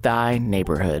Love Thy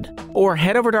Neighborhood or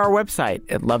head over to our website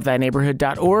at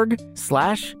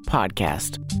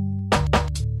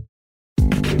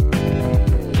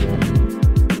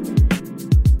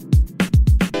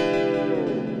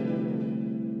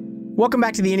Welcome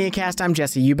back to the Enneacast. I'm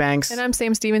Jesse Eubanks. And I'm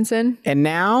Sam Stevenson. And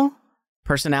now,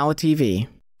 Personality TV.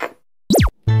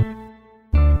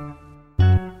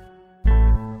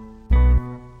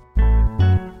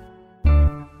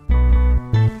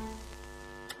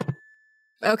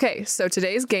 Okay, so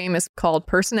today's game is called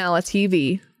Personality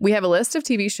TV. We have a list of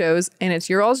TV shows, and it's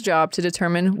your all's job to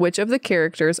determine which of the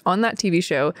characters on that TV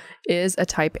show is a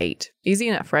Type 8. Easy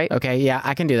enough, right? Okay, yeah,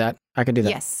 I can do that.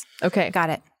 Yes. Okay. Got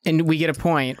it. And we get a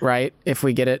point, right, if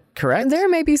we get it correct? There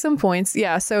may be some points.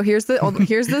 Yeah, so here's the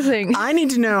thing. I need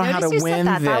to know how to win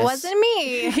this. That wasn't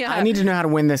me. Yeah. I need to know how to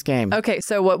win this game. Okay,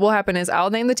 so what will happen is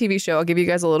I'll name the TV show. I'll give you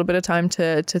guys a little bit of time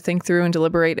to think through and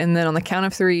deliberate. And then on the count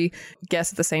of 3,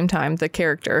 guess at the same time the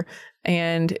character.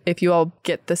 And if you all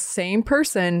get the same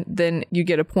person, then you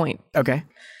get a point. Okay.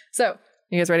 So,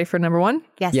 you guys ready for number 1?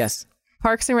 Yes. Yes.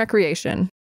 Parks and Recreation.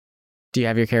 Do you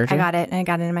have your character? I got it. I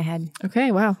got it in my head.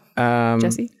 Okay, wow.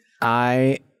 Jesse?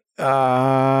 Okay.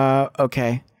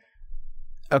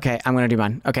 Okay, I'm going to do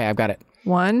mine. Okay, I've got it.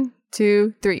 1,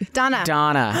 2, 3.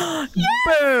 Donna.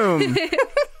 Boom.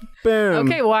 Boom.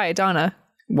 Okay, why Donna?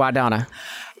 Why Donna?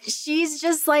 She's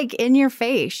just in your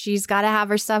face. She's got to have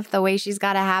her stuff the way she's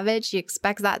got to have it. She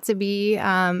expects that to be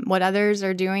what others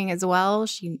are doing as well.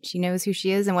 She knows who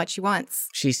she is and what she wants.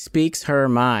 She speaks her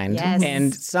mind. Yes.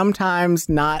 And sometimes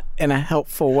not in a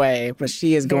helpful way, but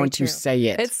she is going to say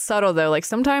it. It's subtle though.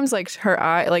 Sometimes her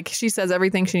eye, she says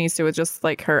everything she needs to with just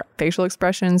her facial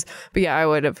expressions. But yeah, I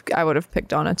would have picked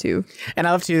Donna too. And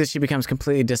I love too that she becomes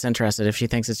completely disinterested if she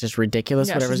thinks it's just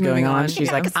ridiculous, whatever's going on.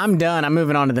 She's like, I'm done. I'm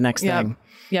moving on to the next thing.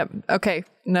 Yep. Okay.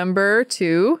 Number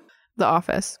 2, The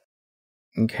Office.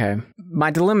 Okay.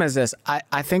 My dilemma is this.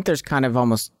 I think there's kind of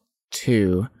almost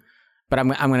 2, but I'm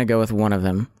going to go with one of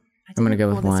them. I'm going to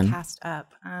go with one. Cast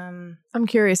up. I'm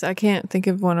curious. I can't think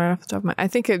of one right off the top of my. I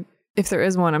think if there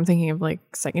is one, I'm thinking of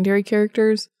secondary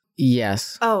characters.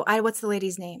 Yes. Oh, what's the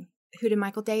lady's name? Who did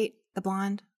Michael date? The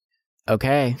blonde?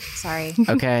 Okay. Sorry.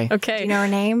 Okay. Okay. Do you know her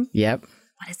name? Yep.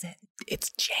 What is it? It's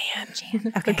Jan.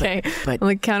 Jan. Okay. But On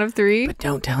the count of 3. But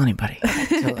don't tell anybody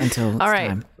until it's All right.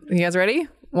 time. You guys ready?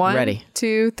 1, Ready.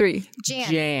 2, 3.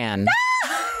 Jan.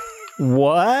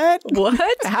 What? What?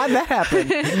 How'd that happen?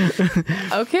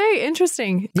 Okay,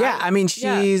 interesting. Yeah, I mean,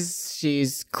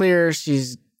 she's clear.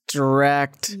 She's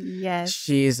direct. Yes.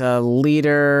 She's a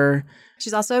leader.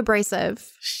 She's also abrasive.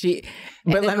 She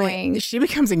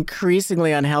becomes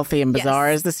increasingly unhealthy and bizarre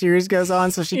as the series goes on.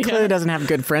 So she clearly doesn't have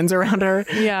good friends around her.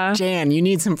 Yeah. Jan, you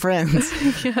need some friends.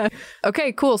 Yeah.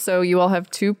 Okay, cool. So you all have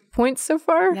 2 points so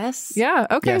far? Yes. Yeah.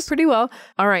 Okay, Yes. pretty well.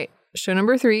 All right. Show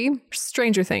number 3,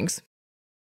 Stranger Things.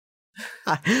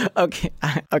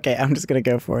 Okay, I'm just gonna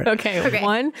go for it. Okay.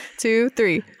 1, 2,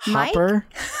 3. Hopper.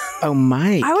 Oh,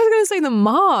 Mike. I was going to say the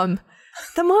mom.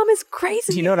 The mom is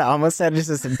crazy. Do you know what I almost said? Just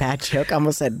as a bad joke. I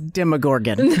almost said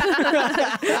Demogorgon.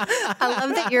 I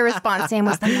love that your response, Sam,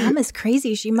 was the mom is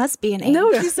crazy. She must be an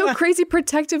angel. No, she's so crazy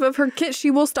protective of her kid.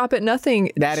 She will stop at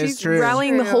nothing. That is She's true.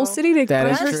 rallying the whole city to That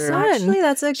protect is her true. son. Actually,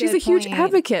 that's a She's good a huge point.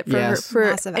 advocate for Yes. her.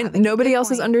 Massive And advocate. nobody Good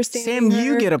else is point. understanding Sam,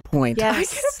 you her. get a point. Yes.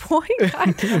 I get a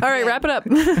point. All right, wrap it up.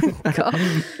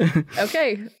 Cool.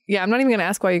 Okay. Yeah, I'm not even going to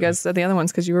ask why you guys said the other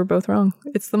ones because you were both wrong.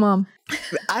 It's the mom.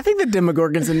 I think the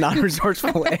Demogorgon's a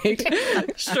non-resourceful egg.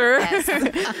 Sure.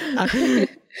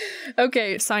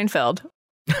 Okay, Seinfeld.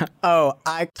 Oh,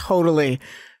 I totally,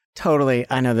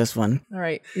 I know this one. All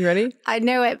right, you ready? I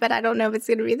know it, but I don't know if it's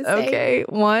going to be the same. Okay,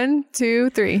 1, 2,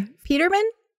 3. Peterman?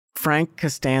 Frank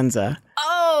Costanza.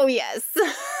 Oh, yes.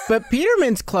 But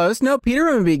Peterman's close. No,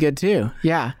 Peterman would be good too.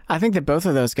 Yeah, I think that both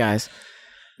of those guys.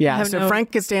 Yeah, so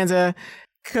Frank Costanza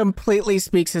completely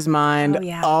speaks his mind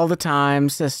all the time,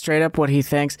 says straight up what he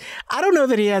thinks. I don't know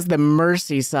that he has the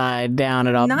mercy side down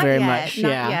at all Not very yet, much.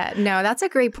 Not yet. No, that's a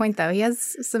great point, though. He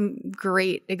has some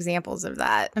great examples of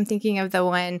that. I'm thinking of the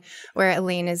one where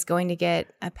Elaine is going to get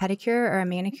a pedicure or a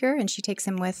manicure, and she takes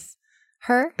him with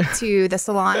her to the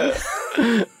salon.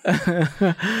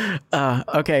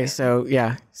 Okay, so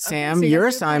yeah. Sam, your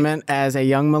assignment as a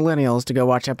young millennial is to go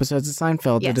watch episodes of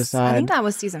Seinfeld to Yes, decide. I think that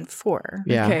was season 4.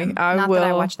 Yeah. Okay, Not that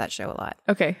I watched that show a lot.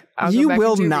 Okay, I'll You go back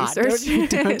will and do not. research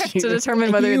Don't you? to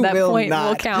determine whether You that will point will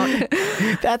not. count.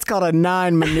 That's called a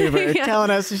 9 maneuver. Yeah. Telling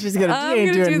us she's gonna I'm she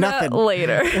ain't gonna doing do nothing. that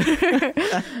later.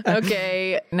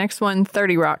 Okay, next one,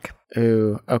 30 Rock.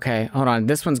 Ooh, okay. Hold on.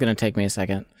 This one's gonna take me a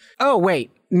second. Oh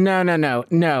wait. No.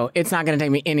 It's not gonna take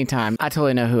me any time. I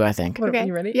totally know who I think. Okay,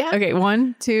 you ready? Yeah. Okay,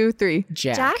 1, 2, 3.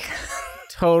 Jack.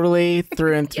 Totally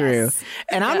through and through. Yes.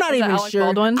 And I'm Yeah, not is that even Alec sure.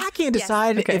 Baldwin? I can't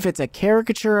decide Okay. if it's a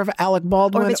caricature of Alec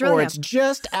Baldwin it's really him.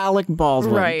 just Alec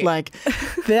Baldwin. Right. Like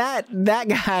that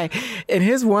guy and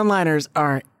his one-liners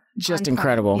are just On point.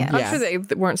 incredible. Yeah. I'm sure they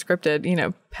weren't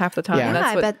scripted, half the time. Yeah. That's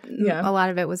I what, bet yeah. a lot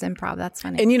of it was improv. That's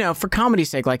funny. And for comedy's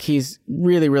sake, like he's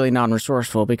really, really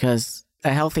non-resourceful because a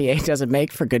healthy age doesn't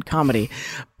make for good comedy.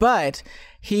 But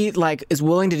he is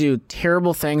willing to do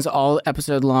terrible things all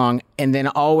episode long, and then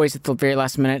always at the very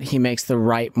last minute he makes the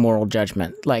right moral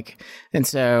judgment. And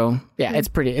so it's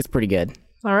pretty good.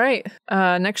 All right.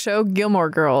 Next show,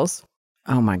 Gilmore Girls.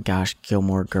 Oh my gosh,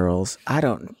 Gilmore Girls. I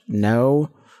don't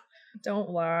know. Don't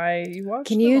lie. You watched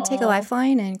Can you take a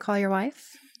lifeline and call your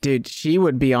wife? Dude, she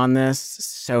would be on this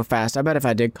so fast. I bet if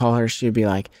I did call her, she'd be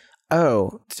like,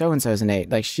 oh, so-and-so's an 8.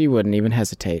 Like, she wouldn't even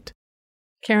hesitate.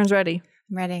 Karen's ready.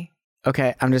 I'm ready.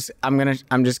 Okay, I'm just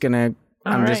gonna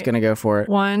go for it.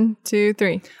 1, 2,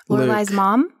 3. Lorelai's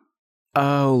mom?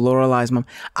 Oh, Lorelai's mom.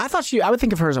 I would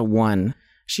think of her as a 1.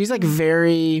 She's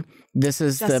very, this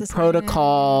is Justice the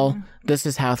protocol. Line. This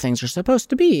is how things are supposed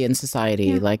to be in society.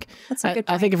 Yeah, Like, that's a good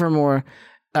I think of her more.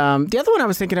 The other one I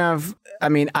was thinking of, I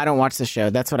don't watch the show.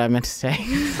 That's what I meant to say.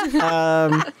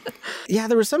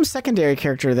 There was some secondary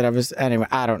character that anyway,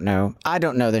 I don't know. I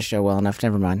don't know this show well enough.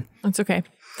 Never mind. That's okay.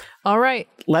 All right.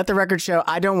 Let the record show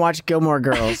I don't watch Gilmore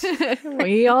Girls.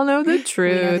 We all know the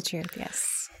truth. We know the truth,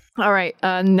 yes. All right.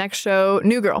 Next show,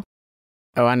 New Girl.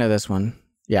 Oh, I know this one.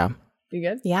 Yeah. You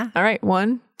good? Yeah. All right.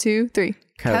 1, 2, 3.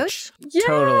 Coach. Yeah.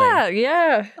 Totally.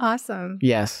 Yeah. Awesome.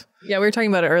 Yes. Yeah, we were talking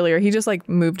about it earlier. He just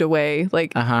moved away,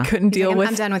 couldn't deal with.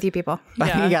 I'm done with you people. I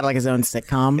think he got his own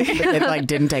sitcom. It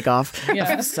didn't take off.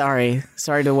 Yeah. Sorry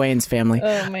to Wayne's family.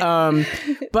 Oh man.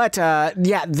 But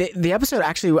the episode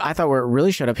actually I thought where it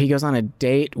really showed up. He goes on a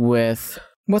date with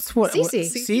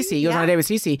Cece. Cece. He goes on a date with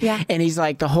Cece. Yeah. And he's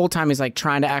like, the whole time he's like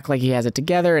trying to act like he has it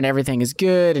together and everything is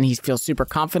good and he feels super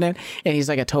confident and he's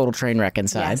like a total train wreck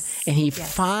inside. Yes. And he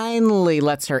finally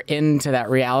lets her into that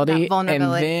reality. That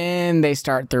vulnerability. And then they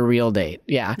start their real date.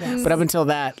 Yeah. Yes. But up until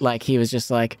that, like he was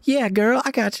just like, yeah, girl,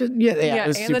 I got you. Yeah. It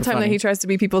was and super the time funny. that he tries to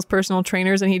be people's personal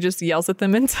trainers and he just yells at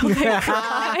them until they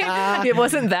cry. It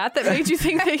wasn't that made you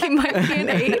think that he might be an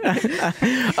 8.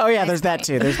 Oh, yeah, there's that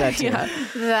too. Yeah.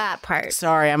 That part.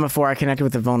 Sorry, I'm a 4. I connected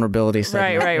with the vulnerability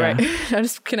segment. Right. I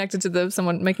just connected to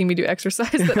someone making me do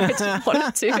exercise that I didn't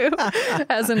want to do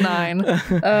as a 9.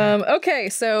 Okay,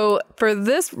 so for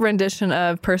this rendition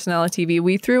of Personality TV,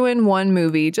 we threw in one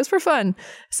movie just for fun.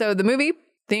 So the movie,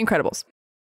 The Incredibles.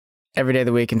 Every day of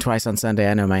the week and twice on Sunday,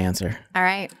 I know my answer. All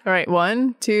right.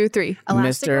 1, 2, 3.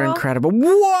 Mr. Incredible.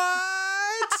 What?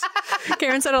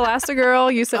 Karen said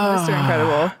Elastigirl. You said Mr.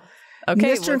 Incredible.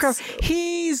 Okay, Mr. Incredible.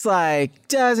 He's like,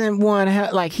 doesn't want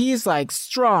to like, he's like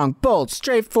strong, bold,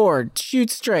 straightforward, shoot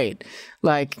straight.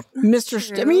 Like, I mean,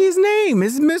 his name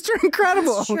is Mr.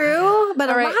 Incredible. That's true. But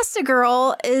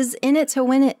Elastigirl is in it to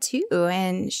win it too.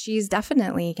 And she's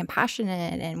definitely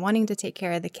compassionate and wanting to take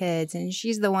care of the kids. And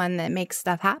she's the one that makes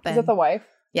stuff happen. Is it the wife?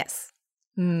 Yes.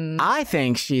 I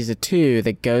think she's a 2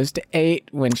 that goes to 8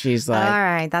 when she's like, all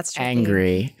right, that's tricky.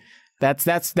 angry.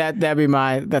 That'd be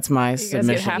my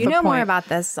submission. You know more about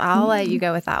this. I'll let you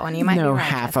go with that one. You might no be right,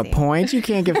 half Jesse. a point. You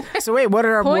can't give. So wait, what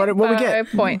are what we get?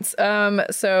 5 points.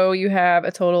 So you have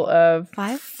a total of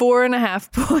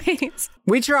 4.5 points.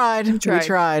 We tried. We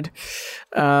tried.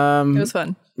 It was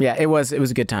fun. Yeah, it was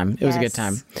a good time. It was a good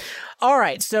time. All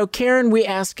right. So Karen, we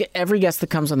ask every guest that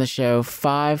comes on the show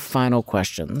 5 final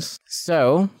questions.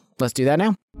 So let's do that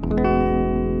now.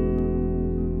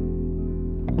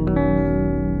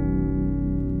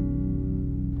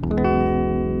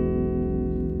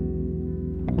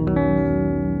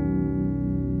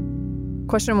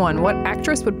 Question 1. What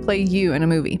actress would play you in a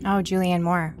movie? Oh, Julianne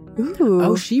Moore. Ooh.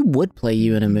 Oh, she would play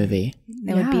you in a movie.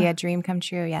 It would be a dream come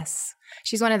true, yes.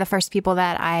 She's one of the first people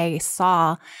that I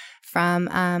saw from,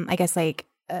 I guess, like,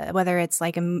 whether it's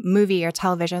like a movie or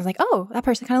television. I was like, oh, that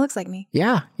person kind of looks like me.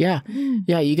 Yeah.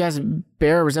 You guys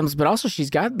bear a resemblance, but also she's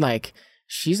got like,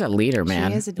 she's a leader,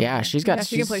 man. She is a yeah, she's got.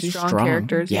 she can play she's strong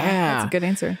characters. Yeah, That's a good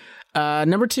answer.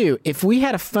 Number 2, if we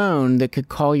had a phone that could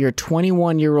call your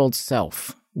 21-year-old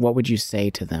self, what would you say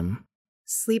to them?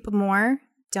 Sleep more.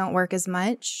 Don't work as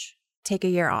much. Take a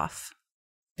year off.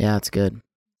 Yeah, that's good.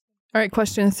 All right,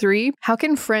 question 3. How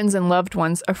can friends and loved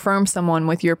ones affirm someone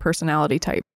with your personality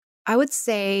type? I would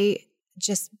say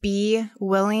just be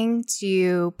willing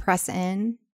to press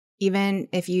in, even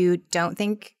if you don't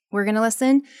think we're going to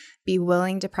listen. Be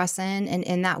willing to press in, and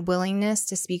in that willingness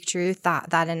to speak truth,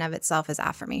 that in of itself is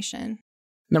affirmation.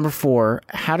 Number 4,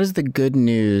 how does the good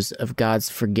news of God's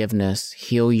forgiveness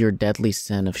heal your deadly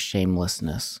sin of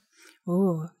shamelessness?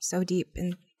 Ooh, so deep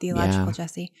and theological,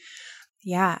 Jesse.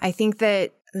 Yeah, I think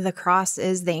that the cross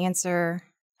is the answer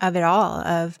of it all.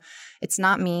 Of it's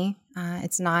not me.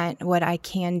 It's not what I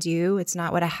can do. It's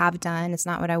not what I have done. It's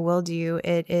not what I will do.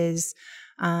 It is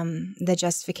the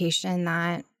justification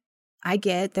that I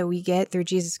get, that we get through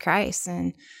Jesus Christ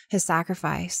and his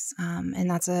sacrifice. And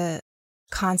that's a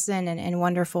constant and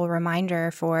wonderful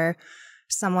reminder for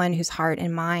someone whose heart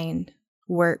and mind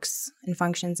works and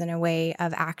functions in a way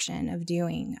of action, of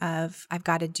doing, of I've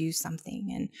got to do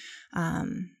something.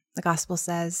 And the gospel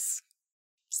says,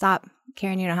 stop,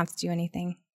 Karen, you don't have to do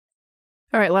anything.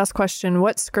 All right, last question.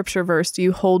 What scripture verse do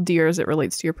you hold dear as it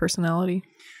relates to your personality?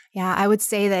 Yeah, I would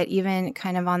say that even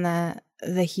kind of on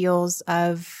the heels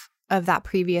of that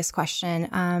previous question,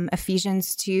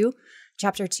 Ephesians 2,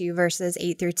 chapter 2, verses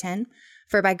 8 through 10.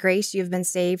 For by grace you have been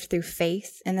saved through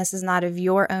faith, and this is not of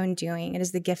your own doing. It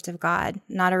is the gift of God,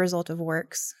 not a result of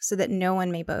works, so that no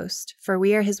one may boast. For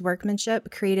we are his workmanship,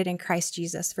 created in Christ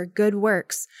Jesus for good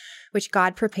works, which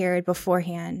God prepared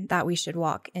beforehand that we should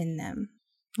walk in them.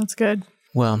 That's good.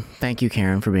 Well, thank you,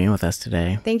 Karen, for being with us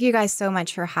today. Thank you guys so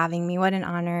much for having me. What an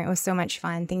honor. It was so much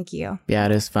fun. Thank you. Yeah,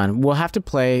 it is fun. We'll have to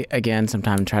play again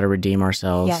sometime and try to redeem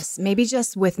ourselves. Yes, maybe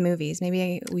just with movies.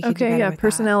 Maybe we could do better with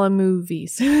Personella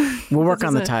movies. We'll work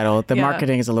on the title. The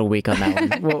marketing is a little weak on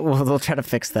that one. We'll try to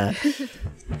fix that.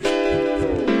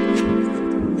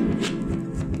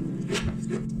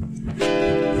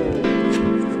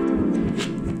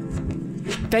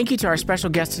 Thank you to our special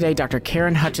guest today, Dr.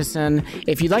 Karen Hutchison.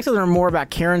 If you'd like to learn more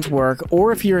about Karen's work,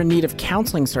 or if you're in need of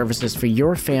counseling services for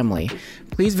your family,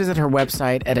 please visit her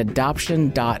website at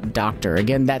adoption.doctor.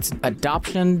 Again, that's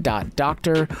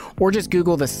adoption.doctor, or just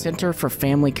Google the Center for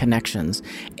Family Connections.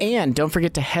 And don't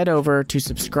forget to head over to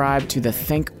subscribe to the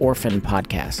Think Orphan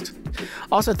podcast.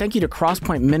 Also, thank you to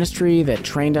Crosspoint Ministry that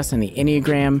trained us in the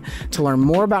Enneagram. To learn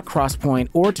more about Crosspoint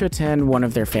or to attend one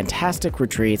of their fantastic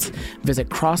retreats, visit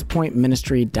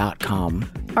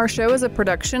crosspointministry.com. Our show is a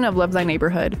production of Love Thy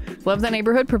Neighborhood. Love Thy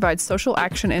Neighborhood provides social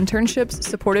action internships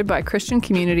supported by Christian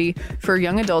community for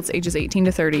young adults ages 18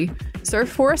 to 30. Serve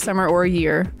for a summer or a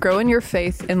year. Grow in your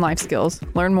faith and life skills.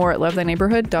 Learn more at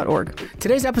lovethyneighborhood.org.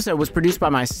 Today's episode was produced by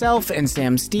myself and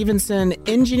Sam Stevenson.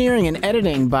 Engineering and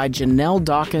editing by Janelle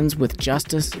Dawkins with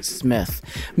Justice Smith.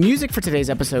 Music for today's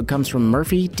episode comes from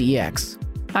Murphy DX.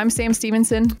 I'm Sam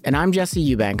Stevenson. And I'm Jesse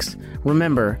Eubanks.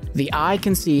 Remember, the eye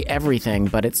can see everything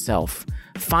but itself.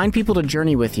 Find people to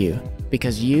journey with you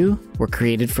because you were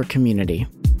created for community.